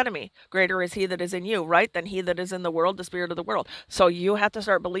the enemy? Greater is he that is in you, right, than he that is in the world, the spirit of the world. So you have to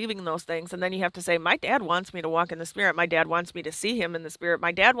start believing those things, and then you have to say, my dad wants me to walk in the spirit. My dad wants me to see him in the spirit.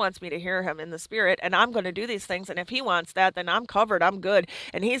 My dad wants me to hear him in the spirit, and I'm going to do these things, and if he wants that, then I'm covered. I'm good,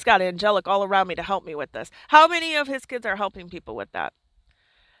 and he's got angelic all around me to help me with this. How many of his kids are helping people with that?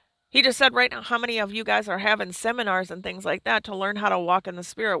 He just said right now, how many of you guys are having seminars and things like that to learn how to walk in the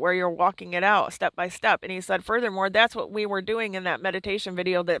spirit where you're walking it out step by step? And he said, furthermore, that's what we were doing in that meditation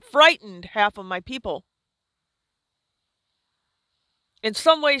video that frightened half of my people. In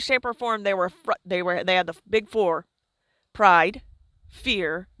some way, shape, or form, they had the big 4: pride,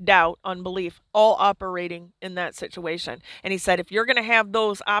 fear, doubt, unbelief, all operating in that situation. And he said, if you're going to have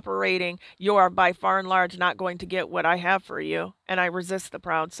those operating, you are by far and large not going to get what I have for you. And I resist the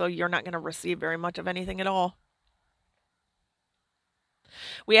proud, so you're not going to receive very much of anything at all.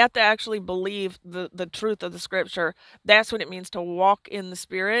 We have to actually believe the truth of the scripture. That's what it means to walk in the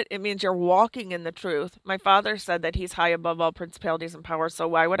spirit. It means you're walking in the truth. My father said that he's high above all principalities and powers, so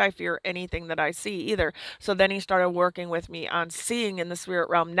why would I fear anything that I see either? So then he started working with me on seeing in the spirit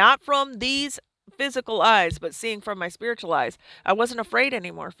realm, not from these physical eyes, but seeing from my spiritual eyes. I wasn't afraid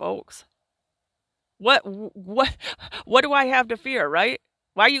anymore, folks. What what do I have to fear, right?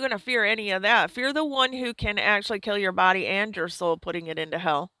 Why are you going to fear any of that? Fear the one who can actually kill your body and your soul, putting it into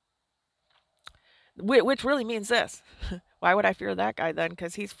hell. Which really means this. Why would I fear that guy then?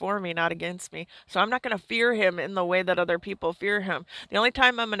 Because he's for me, not against me. So I'm not going to fear him in the way that other people fear him. The only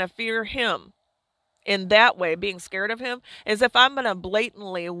time I'm going to fear him in that way, being scared of him, is if I'm going to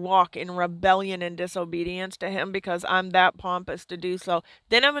blatantly walk in rebellion and disobedience to him because I'm that pompous to do so.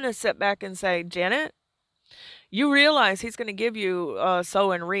 Then I'm going to sit back and say, Janet, you realize he's going to give you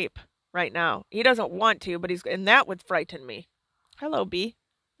sow and reap right now. He doesn't want to, but and that would frighten me. Hello, B.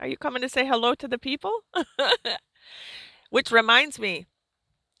 Are you coming to say hello to the people? Which reminds me,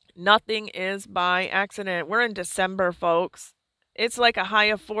 nothing is by accident. We're in December, folks. It's like a high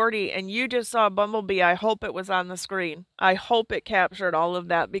of 40, and you just saw a bumblebee. I hope it was on the screen. I hope it captured all of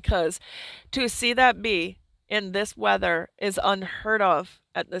that, because to see that bee in this weather is unheard of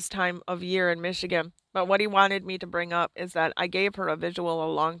at this time of year in Michigan. But what he wanted me to bring up is that I gave her a visual a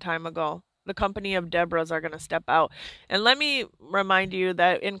long time ago. The company of Deborahs are going to step out. And let me remind you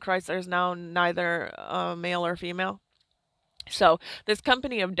that in Christ there's now neither male or female. So this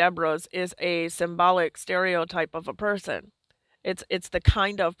company of Deborahs is a symbolic stereotype of a person. It's the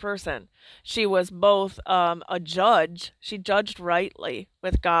kind of person. She was both a judge. She judged rightly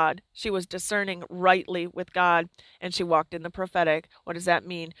with God. She was discerning rightly with God, and she walked in the prophetic. What does that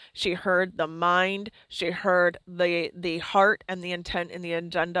mean? She heard the mind. She heard the heart and the intent and the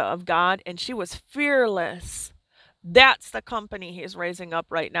agenda of God, and she was fearless. That's the company he's raising up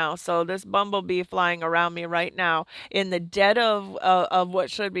right now. So this bumblebee flying around me right now in the dead of what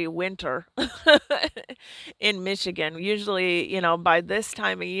should be winter in Michigan. Usually, by this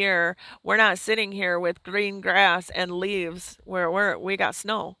time of year, we're not sitting here with green grass and leaves where we got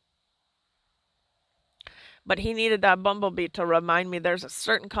snow. But he needed that bumblebee to remind me there's a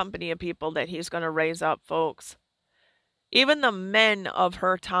certain company of people that he's going to raise up, folks. Even the men of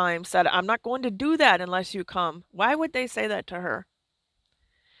her time said, I'm not going to do that unless you come. Why would they say that to her?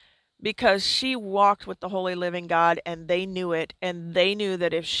 Because she walked with the holy living God, and they knew it, and they knew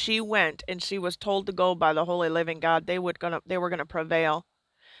that if she went and she was told to go by the holy living God, they were going to prevail.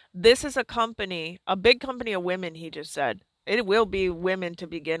 This is a company, a big company of women, he just said. It will be women to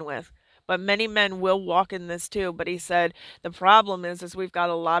begin with. But many men will walk in this too. But he said, the problem is we've got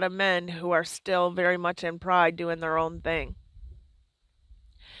a lot of men who are still very much in pride doing their own thing.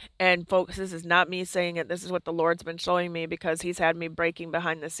 And folks, this is not me saying it. This is what the Lord's been showing me, because he's had me breaking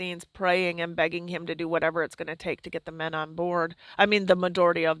behind the scenes, praying and begging him to do whatever it's going to take to get the men on board. I mean, the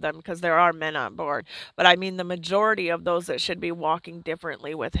majority of them, because there are men on board. But I mean the majority of those that should be walking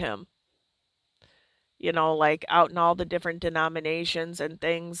differently with him. Like out in all the different denominations and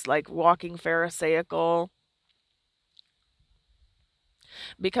things, like walking Pharisaical.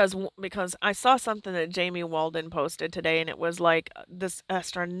 Because I saw something that Jamie Walden posted today, and it was like this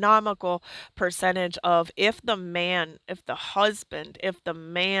astronomical percentage of if the husband, if the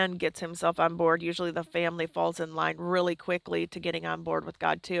man gets himself on board, usually the family falls in line really quickly to getting on board with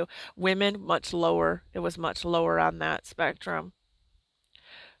God too. Women, much lower. It was much lower on that spectrum.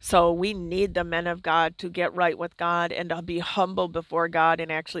 So we need the men of God to get right with God and to be humble before God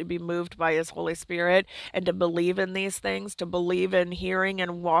and actually be moved by his Holy Spirit, and to believe in these things, to believe in hearing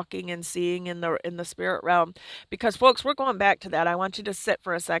and walking and seeing in the spirit realm. Because folks, we're going back to that. I want you to sit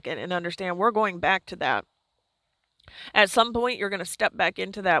for a second and understand we're going back to that. At some point, you're going to step back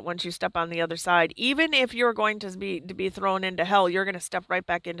into that once you step on the other side. Even if you're going to be thrown into hell, you're going to step right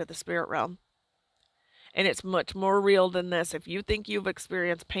back into the spirit realm. And it's much more real than this. If you think you've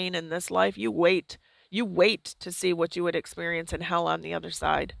experienced pain in this life, you wait. You wait to see what you would experience in hell on the other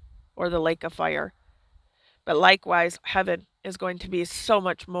side, or the lake of fire. But likewise, heaven is going to be so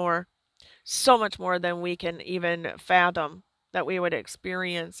much more than we can even fathom that we would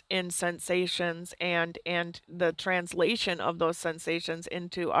experience in sensations, and the translation of those sensations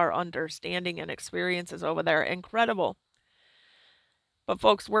into our understanding and experiences over there. Incredible. But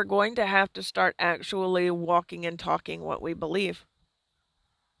folks, we're going to have to start actually walking and talking what we believe.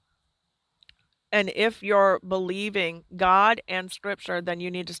 And if you're believing God and Scripture, then you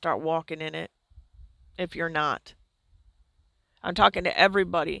need to start walking in it. If you're not, I'm talking to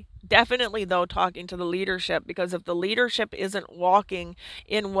everybody. Definitely, though, talking to the leadership, because if the leadership isn't walking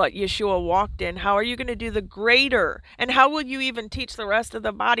in what Yeshua walked in, how are you going to do the greater? And how will you even teach the rest of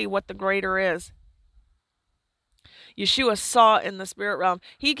the body what the greater is? Yeshua saw in the spirit realm.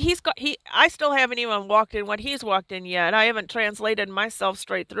 I still haven't even walked in what he's walked in yet. I haven't translated myself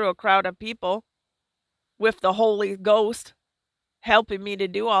straight through a crowd of people with the Holy Ghost helping me to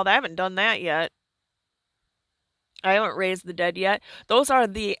do all that. I haven't done that yet. I haven't raised the dead yet. Those are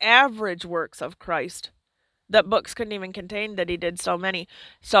the average works of Christ that books couldn't even contain, that he did so many.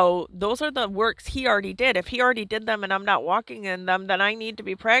 So those are the works he already did. If he already did them and I'm not walking in them, then I need to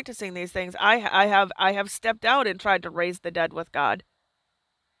be practicing these things. I have stepped out and tried to raise the dead with God.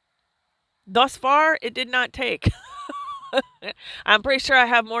 Thus far, it did not take. I'm pretty sure I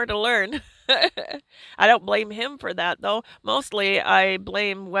have more to learn. I don't blame him for that, though. Mostly, I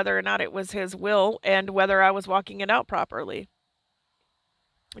blame whether or not it was his will and whether I was walking it out properly.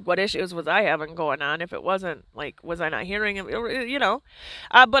 Like, what issues was I having going on? If it wasn't, like, was I not hearing him? You know.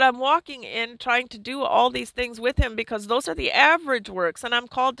 But I'm walking in trying to do all these things with him because those are the average works. And I'm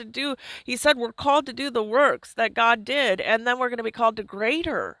called to do, he said, we're called to do the works that God did. And then we're going to be called to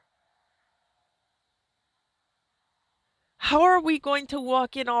greater. How are we going to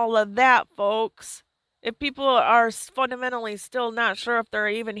walk in all of that, folks? If people are fundamentally still not sure if they're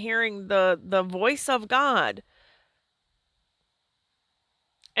even hearing the voice of God.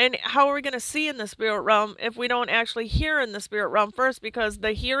 And how are we going to see in the spirit realm if we don't actually hear in the spirit realm first? Because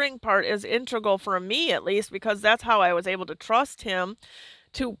the hearing part is integral for me, at least, because that's how I was able to trust him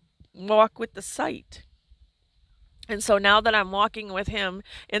to walk with the sight. And so now that I'm walking with him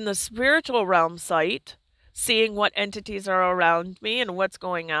in the spiritual realm sight, seeing what entities are around me and what's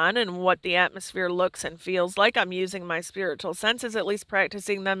going on and what the atmosphere looks and feels like, I'm using my spiritual senses, at least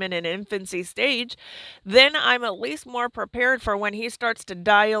practicing them in an infancy stage, then I'm at least more prepared for when he starts to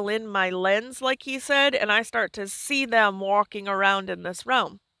dial in my lens, like he said, and I start to see them walking around in this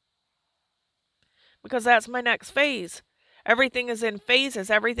realm. Because that's my next phase. Everything is in phases.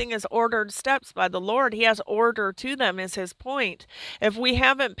 Everything is ordered steps by the Lord. He has order to them is his point. If we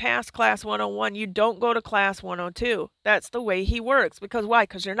haven't passed class 101, you don't go to class 102. That's the way he works. Because why?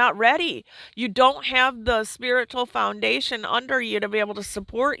 Because you're not ready. You don't have the spiritual foundation under you to be able to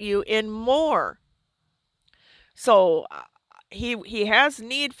support you in more. So he has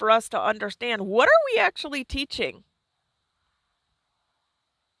need for us to understand, what are we actually teaching?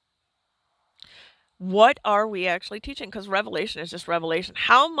 What are we actually teaching? Because revelation is just revelation.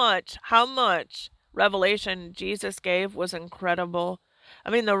 How much revelation Jesus gave was incredible. I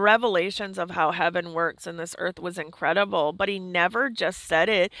mean, the revelations of how heaven works in this earth was incredible, but he never just said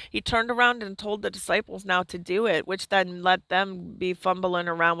it. He turned around and told the disciples now to do it, which then let them be fumbling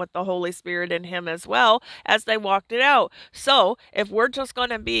around with the Holy Spirit in him as well as they walked it out. So if we're just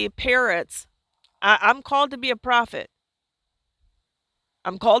going to be parrots, I'm called to be a prophet.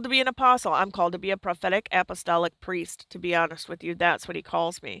 I'm called to be an apostle. I'm called to be a prophetic apostolic priest, to be honest with you. That's what he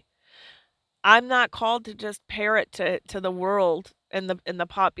calls me. I'm not called to just parrot to the world and the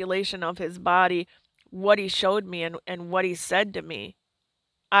population of his body what he showed me and what he said to me.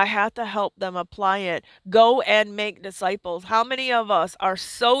 I have to help them apply it. Go and make disciples. How many of us are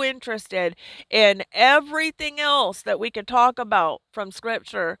so interested in everything else that we could talk about from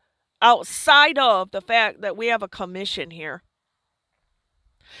Scripture outside of the fact that we have a commission here?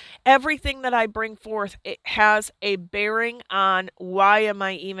 Everything that I bring forth, it has a bearing on why am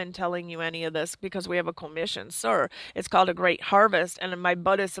I even telling you any of this? Because we have a commission, sir. It's called a great harvest, and my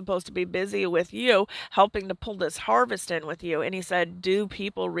bud is supposed to be busy with you, helping to pull this harvest in with you. And he said, do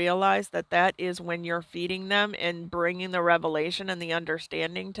people realize that that is when you're feeding them and bringing the revelation and the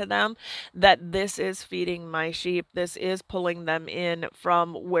understanding to them, that this is feeding my sheep. This is pulling them in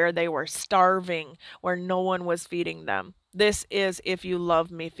from where they were starving, where no one was feeding them. This is, if you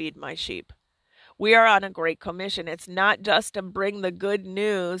love me, feed my sheep. We are on a great commission. It's not just to bring the good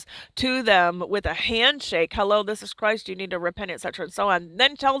news to them with a handshake. Hello, this is Christ. You need to repent, etc. and so on.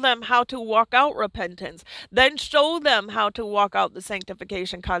 Then tell them how to walk out repentance. Then show them how to walk out the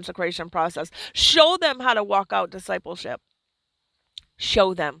sanctification, consecration process. Show them how to walk out discipleship.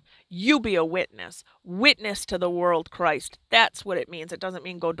 Show them. You be a witness. Witness to the world Christ. That's what it means. It doesn't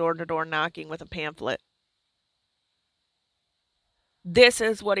mean go door to door knocking with a pamphlet. This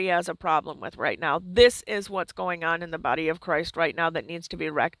is what he has a problem with right now. This is what's going on in the body of Christ right now that needs to be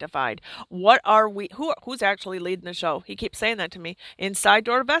rectified. What are we, who's actually leading the show? He keeps saying that to me. Inside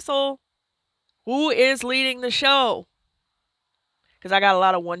Door Vessel. Who is leading the show? Because I got a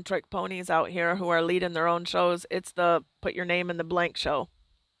lot of one-trick ponies out here who are leading their own shows. It's the put your name in the blank show.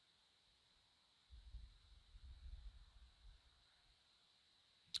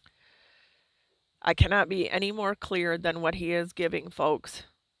 I cannot be any more clear than what he is giving, folks.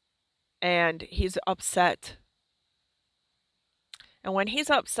 And he's upset. And when he's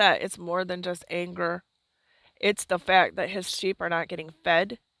upset, it's more than just anger. It's the fact that his sheep are not getting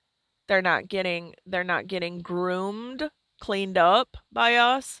fed. They're not getting groomed, cleaned up by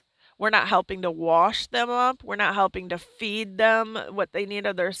us. We're not helping to wash them up. We're not helping to feed them what they need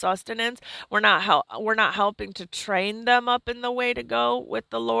of their sustenance. We're not helping to train them up in the way to go with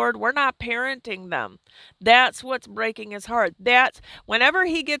the Lord. We're not parenting them. That's what's breaking his heart. That's whenever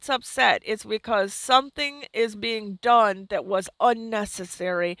he gets upset, it's because something is being done that was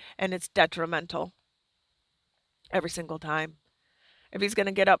unnecessary and it's detrimental every single time. If he's going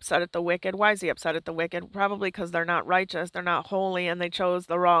to get upset at the wicked, why is he upset at the wicked? Probably because they're not righteous, they're not holy, and they chose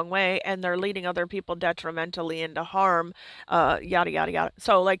the wrong way, and they're leading other people detrimentally into harm, yada, yada, yada.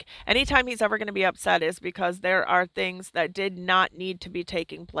 So, like, anytime he's ever going to be upset is because there are things that did not need to be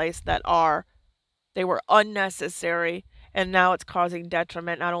taking place they were unnecessary, and now it's causing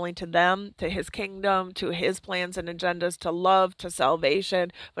detriment not only to them, to his kingdom, to his plans and agendas, to love, to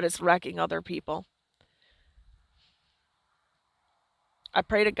salvation, but it's wrecking other people. I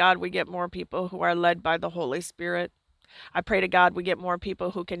pray to God we get more people who are led by the Holy Spirit. I pray to God we get more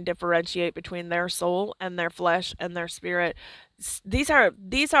people who can differentiate between their soul and their flesh and their spirit. He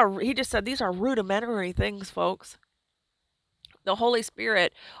just said these are rudimentary things, folks. The Holy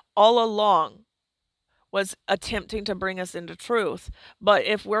Spirit all along was attempting to bring us into truth. But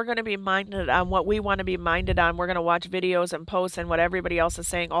if we're going to be minded on what we want to be minded on, we're going to watch videos and posts and what everybody else is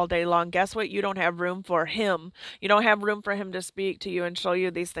saying all day long. Guess what? You don't have room for him. You don't have room for him to speak to you and show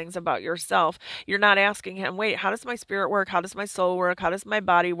you these things about yourself. You're not asking him, wait, how does my spirit work? How does my soul work? How does my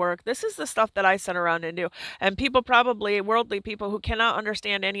body work? This is the stuff that I sit around and do. And people probably, worldly people who cannot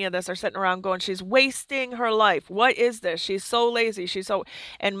understand any of this are sitting around going, she's wasting her life. What is this? She's so lazy.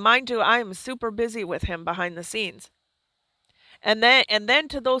 And mind you, I am super busy with him behind the scenes. And then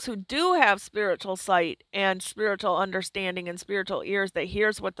to those who do have spiritual sight and spiritual understanding and spiritual ears that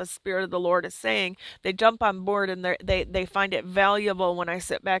hears what the Spirit of the Lord is saying, they jump on board and they find it valuable when I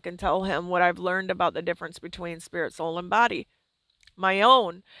sit back and tell him what I've learned about the difference between spirit, soul, and body, my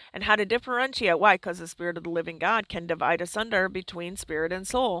own, and how to differentiate. Why? Because the Spirit of the living God can divide asunder between spirit and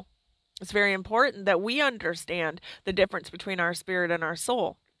soul. It's very important that we understand the difference between our spirit and our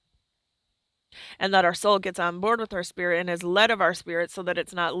soul, and that our soul gets on board with our spirit and is led of our spirit so that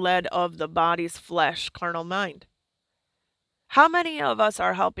it's not led of the body's flesh, carnal mind. How many of us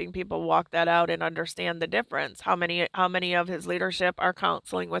are helping people walk that out and understand the difference? How many of his leadership are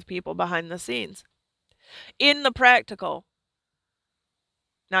counseling with people behind the scenes? In the practical.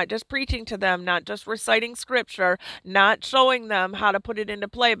 Not just preaching to them, not just reciting scripture, not showing them how to put it into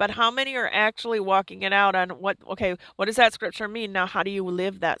play, but how many are actually walking it out on what does that scripture mean? Now, how do you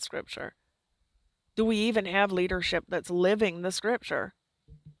live that scripture? Do we even have leadership that's living the scripture?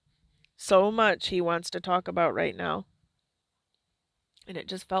 So much he wants to talk about right now. And it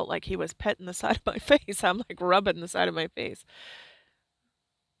just felt like he was petting the side of my face. I'm like rubbing the side of my face.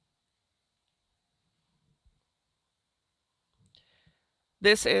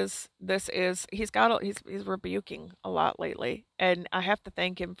 He's rebuking a lot lately, and I have to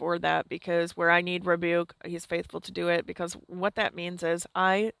thank him for that, because where I need rebuke, he's faithful to do it, because what that means is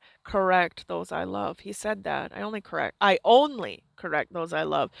I correct those I love. He said that. I only correct those I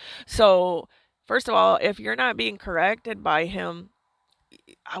love. So, first of all, if you're not being corrected by him,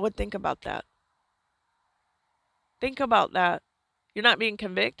 I would think about that. Think about that. You're not being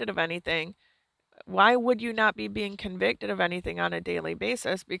convicted of anything. Why would you not be being convicted of anything on a daily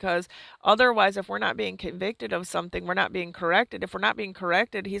basis? Because otherwise, if we're not being convicted of something, we're not being corrected. If we're not being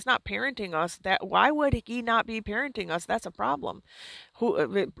corrected, he's not parenting us. Why would he not be parenting us? That's a problem.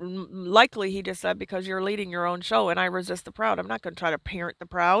 Likely he just said, because you're leading your own show and I resist the proud. I'm not going to try to parent the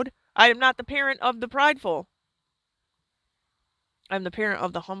proud. I am not the parent of the prideful. I'm the parent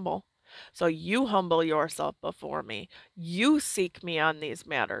of the humble. So you humble yourself before me. You seek me on these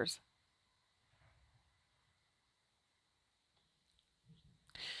matters.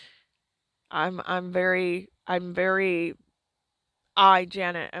 Janet, am very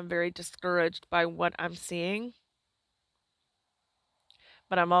discouraged by what I'm seeing,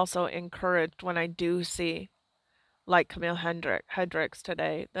 but I'm also encouraged when I do see, like Camille Hendricks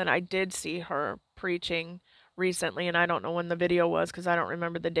today, then I did see her preaching recently, and I don't know when the video was because I don't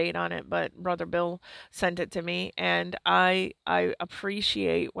remember the date on it, but Brother Bill sent it to me, and I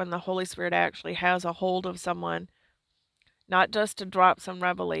appreciate when the Holy Spirit actually has a hold of someone, not just to drop some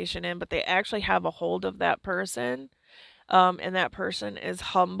revelation in, but they actually have a hold of that person, and that person is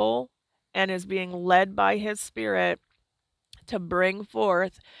humble and is being led by his Spirit to bring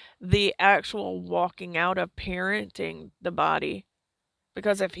forth the actual walking out of parenting the body.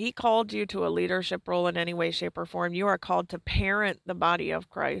 Because if he called you to a leadership role in any way, shape, or form, you are called to parent the body of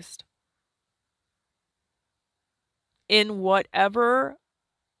Christ in whatever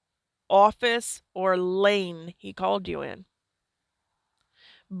office or lane he called you in.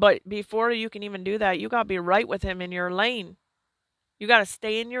 But before you can even do that, you got to be right with him in your lane. You got to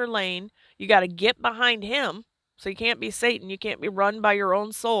stay in your lane. You got to get behind him. So you can't be Satan. You can't be run by your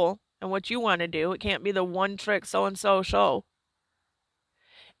own soul and what you want to do. It can't be the one trick so-and-so show.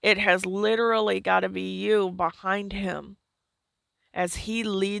 It has literally got to be you behind him as he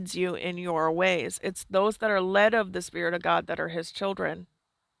leads you in your ways. It's those that are led of the Spirit of God that are his children.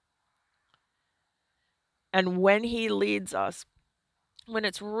 And when he leads us, when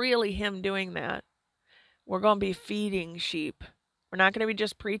it's really him doing that, we're going to be feeding sheep. We're not going to be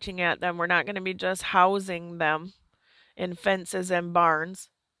just preaching at them. We're not going to be just housing them in fences and barns.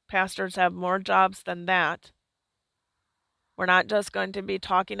 Pastors have more jobs than that. We're not just going to be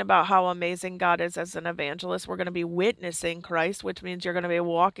talking about how amazing God is as an evangelist. We're going to be witnessing Christ, which means you're going to be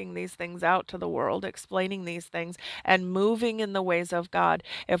walking these things out to the world, explaining these things, and moving in the ways of God.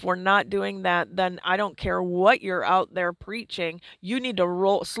 If we're not doing that, then I don't care what you're out there preaching. You need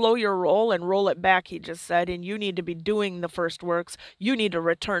to slow your roll and roll it back, he just said, and you need to be doing the first works. You need to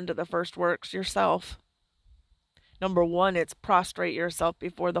return to the first works yourself. Number one, it's prostrate yourself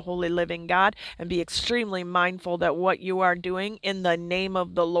before the holy living God and be extremely mindful that what you are doing in the name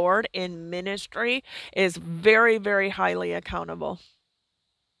of the Lord in ministry is very, very highly accountable.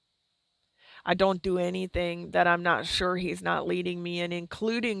 I don't do anything that I'm not sure he's not leading me in,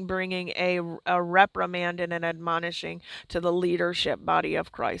 including bringing a reprimand and an admonishing to the leadership body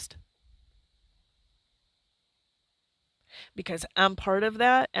of Christ. Because I'm part of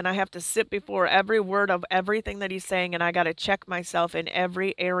that, and I have to sit before every word of everything that he's saying, and I got to check myself in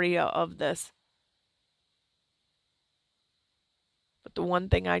every area of this. But the one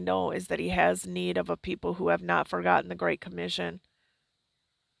thing I know is that he has need of a people who have not forgotten the Great Commission,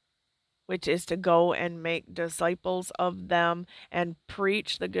 which is to go and make disciples of them and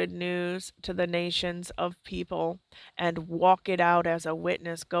preach the good news to the nations of people and walk it out as a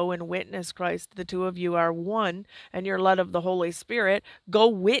witness. Go and witness Christ. The two of you are one and you're led of the Holy Spirit. Go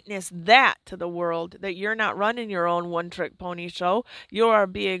witness that to the world, that you're not running your own one-trick pony show. You are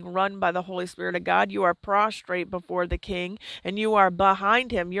being run by the Holy Spirit of God. You are prostrate before the King and you are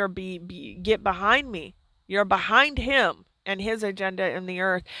behind him. You're get behind me. You're behind him and his agenda in the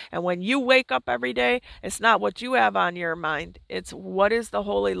earth. And when you wake up every day, it's not what you have on your mind. It's what is the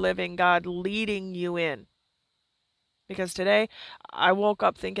holy living God leading you in. Because today, I woke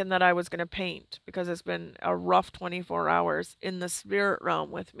up thinking that I was going to paint because it's been a rough 24 hours in the spirit realm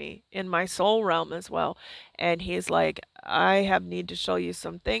with me, in my soul realm as well. And he's like, I have need to show you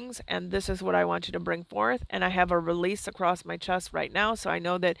some things, and this is what I want you to bring forth. And I have a release across my chest right now, so I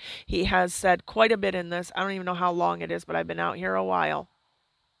know that he has said quite a bit in this. I don't even know how long it is, but I've been out here a while.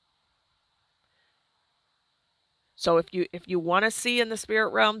 So if you want to see in the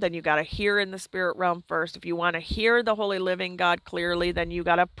spirit realm, then you got to hear in the spirit realm first. If you want to hear the holy living God clearly, then you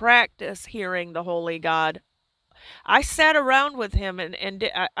got to practice hearing the holy God. I sat around with him and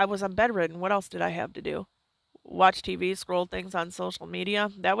I was bedridden. What else did I have to do? Watch TV, scroll things on social media?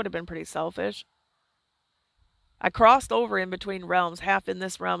 That would have been pretty selfish. I crossed over in between realms, half in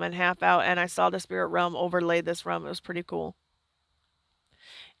this realm and half out, and I saw the spirit realm overlay this realm. It was pretty cool.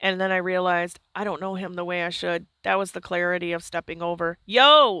 And then I realized I don't know him the way I should. That was the clarity of stepping over.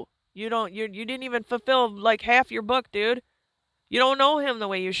 Yo, you didn't even fulfill like half your book, dude. You don't know him the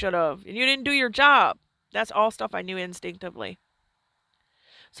way you should have. And you didn't do your job. That's all stuff I knew instinctively.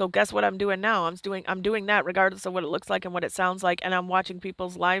 So guess what I'm doing now? I'm doing that regardless of what it looks like and what it sounds like, and I'm watching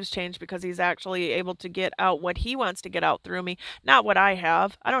people's lives change because he's actually able to get out what he wants to get out through me, not what I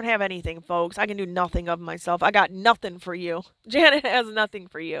have. I don't have anything, folks. I can do nothing of myself. I got nothing for you. Janet has nothing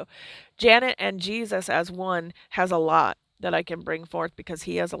for you. Janet and Jesus as one has a lot that I can bring forth because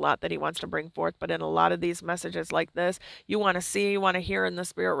he has a lot that he wants to bring forth. But in a lot of these messages like this, you want to see, you want to hear in the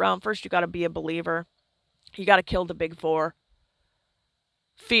spirit realm. First, you got to be a believer. You got to kill the big four.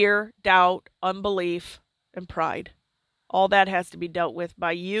 Fear, doubt, unbelief, and pride. All that has to be dealt with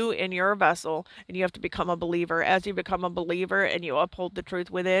by you in your vessel, and you have to become a believer. As you become a believer and you uphold the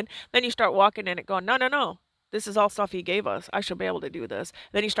truth within, then you start walking in it going, no, no, no. This is all stuff he gave us. I should be able to do this.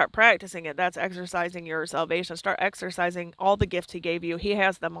 Then you start practicing it. That's exercising your salvation. Start exercising all the gifts he gave you. He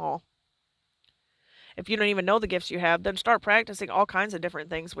has them all. If you don't even know the gifts you have, then start practicing all kinds of different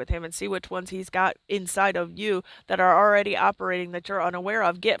things with him and see which ones he's got inside of you that are already operating that you're unaware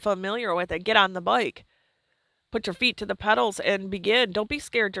of. Get familiar with it. Get on the bike. Put your feet to the pedals and begin. Don't be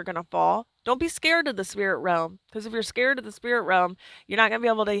scared you're going to fall. Don't be scared of the spirit realm, because if you're scared of the spirit realm, you're not going to be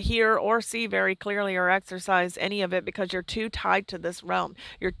able to hear or see very clearly or exercise any of it because you're too tied to this realm.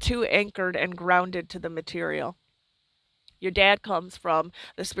 You're too anchored and grounded to the material. Your dad comes from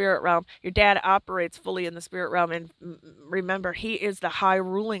the spirit realm. Your dad operates fully in the spirit realm. And remember, he is the high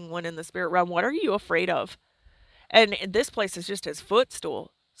ruling one in the spirit realm. What are you afraid of? And this place is just his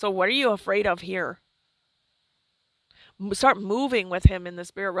footstool. So what are you afraid of here? Start moving with him in the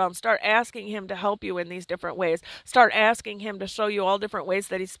spirit realm. Start asking him to help you in these different ways. Start asking him to show you all different ways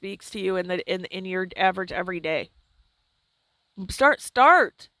that he speaks to you in your average everyday. Start.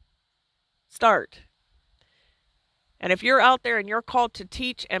 And if you're out there and you're called to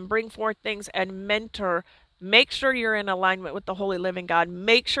teach and bring forth things and mentor, make sure you're in alignment with the holy living God.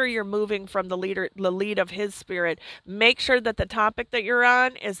 Make sure you're moving from the lead of his spirit. Make sure that the topic that you're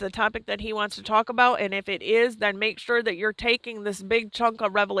on is the topic that he wants to talk about. And if it is, then make sure that you're taking this big chunk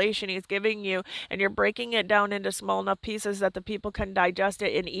of revelation he's giving you and you're breaking it down into small enough pieces that the people can digest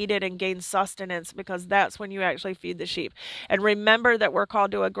it and eat it and gain sustenance, because that's when you actually feed the sheep. And remember that we're called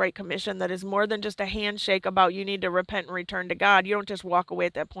to a great commission that is more than just a handshake about you need to repent and return to God. You don't just walk away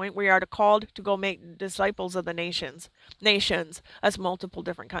at that point. We are called to go make disciples of the nations. That's multiple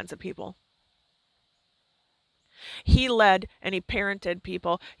different kinds of people. He led and he parented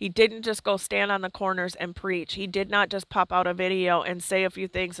people. He didn't just go stand on the corners and preach. He did not just pop out a video and say a few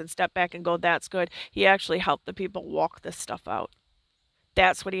things and step back and go, that's good. He actually helped the people walk this stuff out.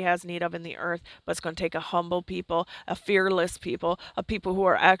 That's what he has need of in the earth. But it's going to take a humble people, a fearless people, a people who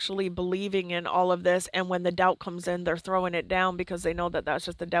are actually believing in all of this. And when the doubt comes in, they're throwing it down because they know that that's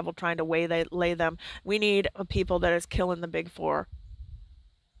just the devil trying to waylay them. We need a people that is killing the big four: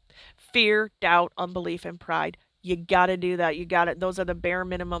 fear, doubt, unbelief, and pride. You got to do that. You got it. Those are the bare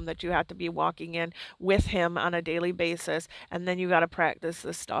minimum that you have to be walking in with him on a daily basis. And then you got to practice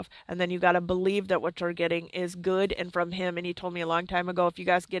this stuff. And then you got to believe that what you're getting is good and from him. And he told me a long time ago, if you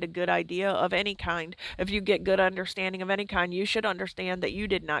guys get a good idea of any kind, if you get good understanding of any kind, you should understand that you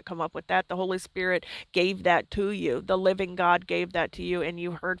did not come up with that. The Holy Spirit gave that to you. The living God gave that to you, and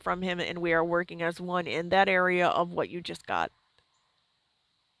you heard from him, and we are working as one in that area of what you just got.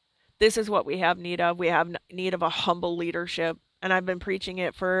 This is what we have need of. We have need of a humble leadership. And I've been preaching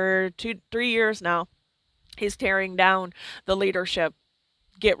it for 3 years now. He's tearing down the leadership.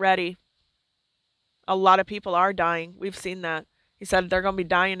 Get ready. A lot of people are dying. We've seen that. He said they're going to be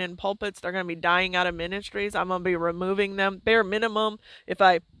dying in pulpits. They're going to be dying out of ministries. I'm going to be removing them. Bare minimum, if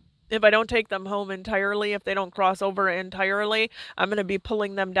I don't take them home entirely, if they don't cross over entirely, I'm going to be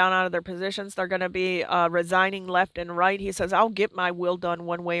pulling them down out of their positions. They're going to be resigning left and right. He says, I'll get my will done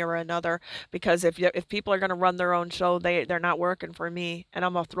one way or another, because if people are going to run their own show, they're not working for me. And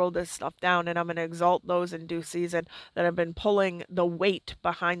I'm going to throw this stuff down, and I'm going to exalt those in due season that have been pulling the weight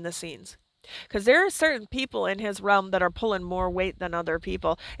behind the scenes. Because there are certain people in his realm that are pulling more weight than other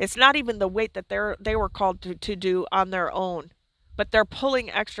people. It's not even the weight that they were called to do on their own, but they're pulling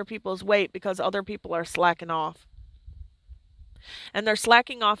extra people's weight because other people are slacking off. And they're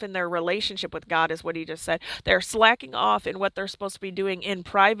slacking off in their relationship with God, is what he just said. They're slacking off in what they're supposed to be doing in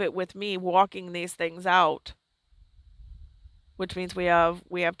private with me, walking these things out. Which means we have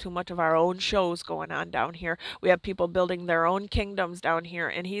too much of our own shows going on down here. We have people building their own kingdoms down here,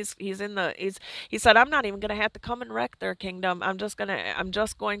 and he said, I'm not even going to have to come and wreck their kingdom. I'm just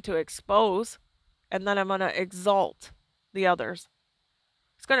going to expose, and then I'm going to exalt the others.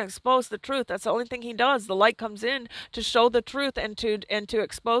 He's going to expose the truth. That's the only thing he does. The light comes in to show the truth and to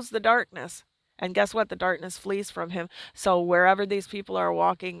expose the darkness. And guess what? The darkness flees from him. So wherever these people are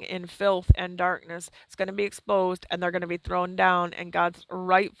walking in filth and darkness, it's going to be exposed, and they're going to be thrown down. And God's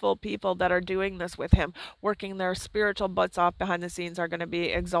rightful people that are doing this with him, working their spiritual butts off behind the scenes, are going to be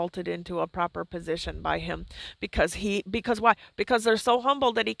exalted into a proper position by him. Because why? Because they're so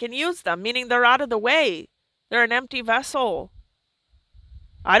humble that he can use them, meaning they're out of the way. They're an empty vessel.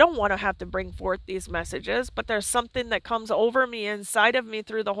 I don't want to have to bring forth these messages, but there's something that comes over me inside of me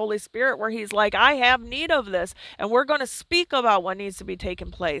through the Holy Spirit where he's like, I have need of this, and we're going to speak about what needs to be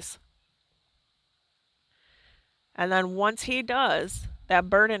taking place. And then once he does, that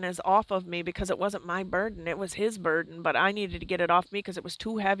burden is off of me, because it wasn't my burden, it was his burden, but I needed to get it off me because it was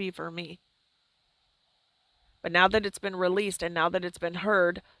too heavy for me. But now that it's been released and now that it's been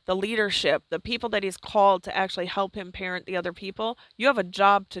heard, the leadership, the people that he's called to actually help him parent the other people, you have a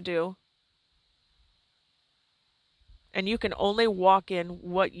job to do. And you can only walk in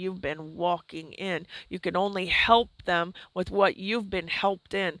what you've been walking in. You can only help them with what you've been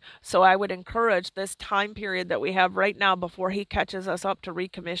helped in. So I would encourage this time period that we have right now before he catches us up to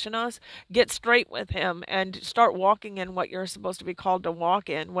recommission us, get straight with him and start walking in what you're supposed to be called to walk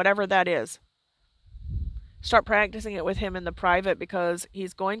in, whatever that is. Start practicing it with him in the private, because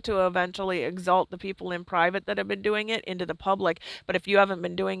he's going to eventually exalt the people in private that have been doing it into the public. But if you haven't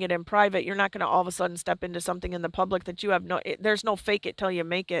been doing it in private, you're not going to all of a sudden step into something in the public that you have there's no fake it till you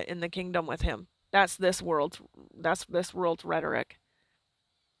make it in the kingdom with him. That's this world's rhetoric.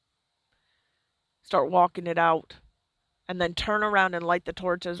 Start walking it out, and then turn around and light the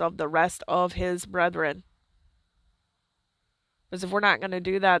torches of the rest of his brethren. Because if we're not going to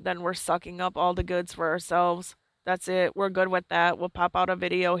do that, then we're sucking up all the goods for ourselves. That's it. We're good with that. We'll pop out a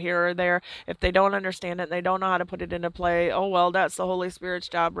video here or there. If they don't understand it, they don't know how to put it into play, oh, well, that's the Holy Spirit's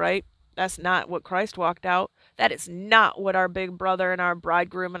job, right? That's not what Christ walked out. That is not what our big brother and our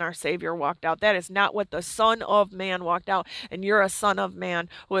bridegroom and our Savior walked out. That is not what the Son of Man walked out. And you're a son of man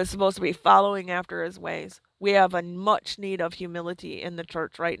who is supposed to be following after his ways. We have a much need of humility in the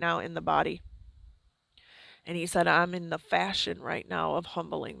church right now, in the body. And he said, I'm in the fashion right now of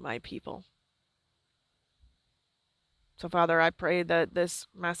humbling my people. So, Father, I pray that this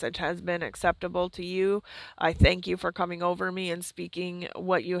message has been acceptable to you. I thank you for coming over me and speaking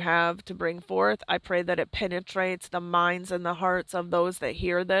what you have to bring forth. I pray that it penetrates the minds and the hearts of those that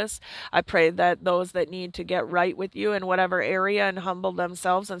hear this. I pray that those that need to get right with you in whatever area and humble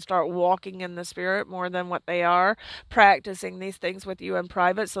themselves and start walking in the Spirit more than what they are, practicing these things with you in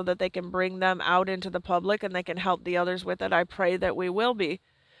private so that they can bring them out into the public and they can help the others with it. I pray that we will be.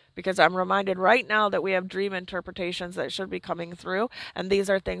 Because I'm reminded right now that we have dream interpretations that should be coming through. And these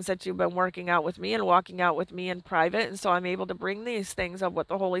are things that you've been working out with me and walking out with me in private. And so I'm able to bring these things of what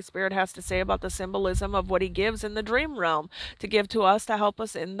the Holy Spirit has to say about the symbolism of what he gives in the dream realm, to give to us, to help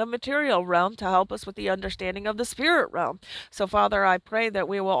us in the material realm, to help us with the understanding of the spirit realm. So, Father, I pray that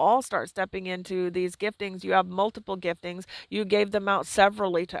we will all start stepping into these giftings. You have multiple giftings. You gave them out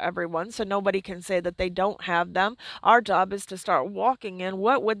severally to everyone, so nobody can say that they don't have them. Our job is to start walking in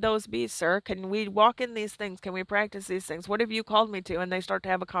what would those be, sir? Can we walk in these things? Can we practice these things? What have you called me to? And they start to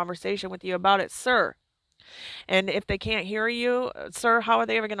have a conversation with you about it, sir. And if they can't hear you, sir, how are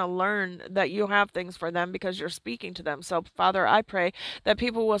they ever going to learn that you have things for them because you're speaking to them? So, Father, I pray that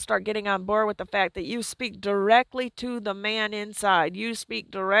people will start getting on board with the fact that you speak directly to the man inside. You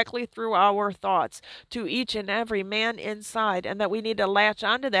speak directly through our thoughts to each and every man inside, and that we need to latch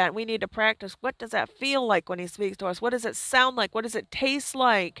onto that. We need to practice. What does that feel like when he speaks to us? What does it sound like? What does it taste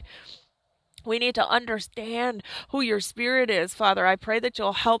like? We need to understand who your spirit is, Father. I pray that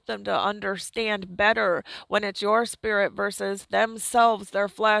you'll help them to understand better when it's your spirit versus themselves, their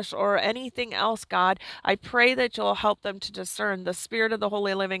flesh, or anything else, God. I pray that you'll help them to discern the spirit of the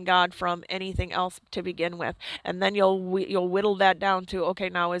holy living God from anything else to begin with. And then you'll whittle that down to, okay,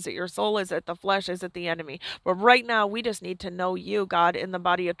 now is it your soul? Is it the flesh? Is it the enemy? But right now, we just need to know you, God, in the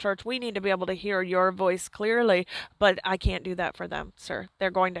body of church. We need to be able to hear your voice clearly, but I can't do that for them, sir.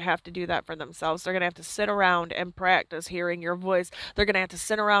 They're going to have to do that for themselves. They're going to have to sit around and practice hearing your voice. They're going to have to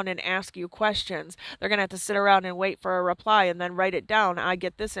sit around and ask you questions. They're going to have to sit around and wait for a reply and then write it down. I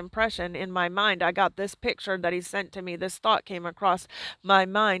get this impression in my mind. I got this picture that he sent to me. This thought came across my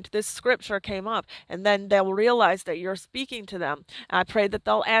mind. This scripture came up. And then they'll realize that you're speaking to them. I pray that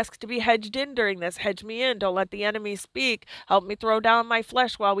they'll ask to be hedged in during this. Hedge me in. Don't let the enemy speak. Help me throw down my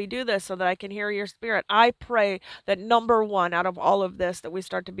flesh while we do this so that I can hear your spirit. I pray that number one out of all of this, that we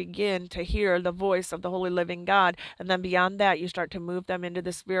start to begin to hear the voice of the holy living God. And then beyond that, you start to move them into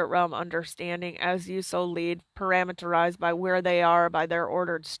the spirit realm understanding as you so lead, parameterized by where they are, by their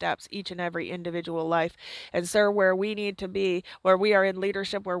ordered steps, each and every individual life. And sir, where we need to be, where we are in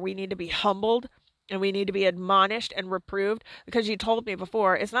leadership, where we need to be humbled, and we need to be admonished and reproved, because you told me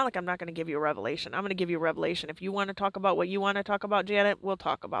before, it's not like I'm not going to give you a revelation. I'm going to give you a revelation. If you want to talk about what you want to talk about, Janet, we'll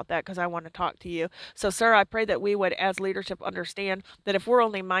talk about that, because I want to talk to you. So, sir, I pray that we would, as leadership, understand that if we're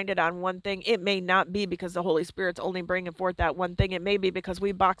only minded on one thing, it may not be because the Holy Spirit's only bringing forth that one thing. It may be because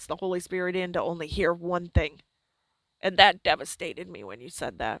we boxed the Holy Spirit in to only hear one thing. And that devastated me when you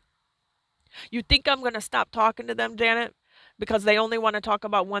said that. You think I'm going to stop talking to them, Janet, because they only want to talk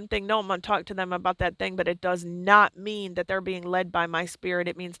about one thing? No, I'm going to talk to them about that thing, but it does not mean that they're being led by my spirit.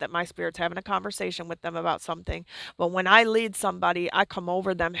 It means that my spirit's having a conversation with them about something. But when I lead somebody, I come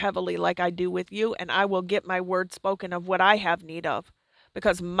over them heavily like I do with you, and I will get my word spoken of what I have need of,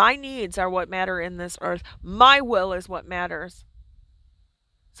 because my needs are what matter in this earth. My will is what matters.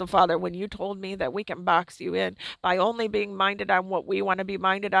 So, Father, when you told me that we can box you in by only being minded on what we want to be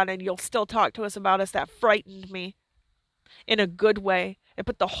minded on, and you'll still talk to us about us, that frightened me. in a good way. It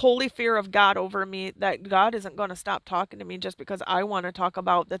put the holy fear of God over me that God isn't going to stop talking to me just because I want to talk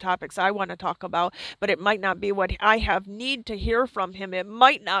about the topics I want to talk about, but it might not be what I have need to hear from him. It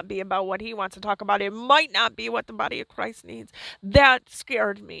might not be about what he wants to talk about. It might not be what the body of Christ needs. That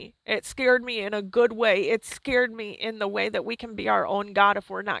scared me. It scared me in a good way. It scared me in the way that we can be our own God if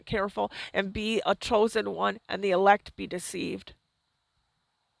we're not careful and be a chosen one and the elect be deceived.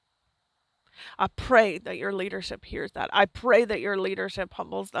 I pray that your leadership hears that. I pray that your leadership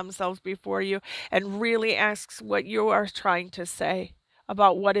humbles themselves before you and really asks what you are trying to say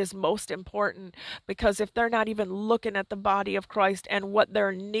about what is most important. Because if they're not even looking at the body of Christ and what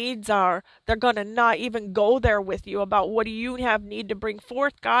their needs are, they're going to not even go there with you about what do you have need to bring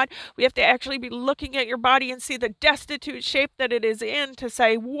forth, God. We have to actually be looking at your body and see the destitute shape that it is in to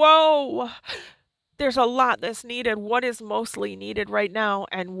say, whoa, there's a lot that's needed. What is mostly needed right now?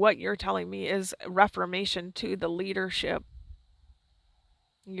 And what you're telling me is reformation to the leadership.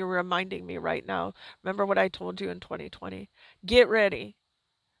 You're reminding me right now. Remember what I told you in 2020. Get ready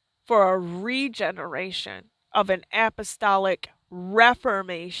for a regeneration of an apostolic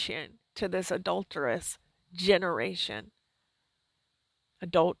reformation to this adulterous generation.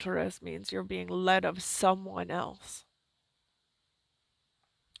 Adulterous means you're being led of someone else.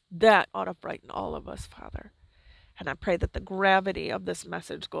 That ought to frighten all of us, Father. And I pray that the gravity of this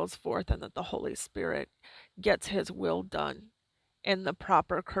message goes forth and that the Holy Spirit gets his will done in the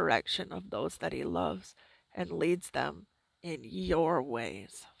proper correction of those that he loves and leads them in your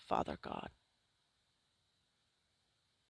ways, Father God.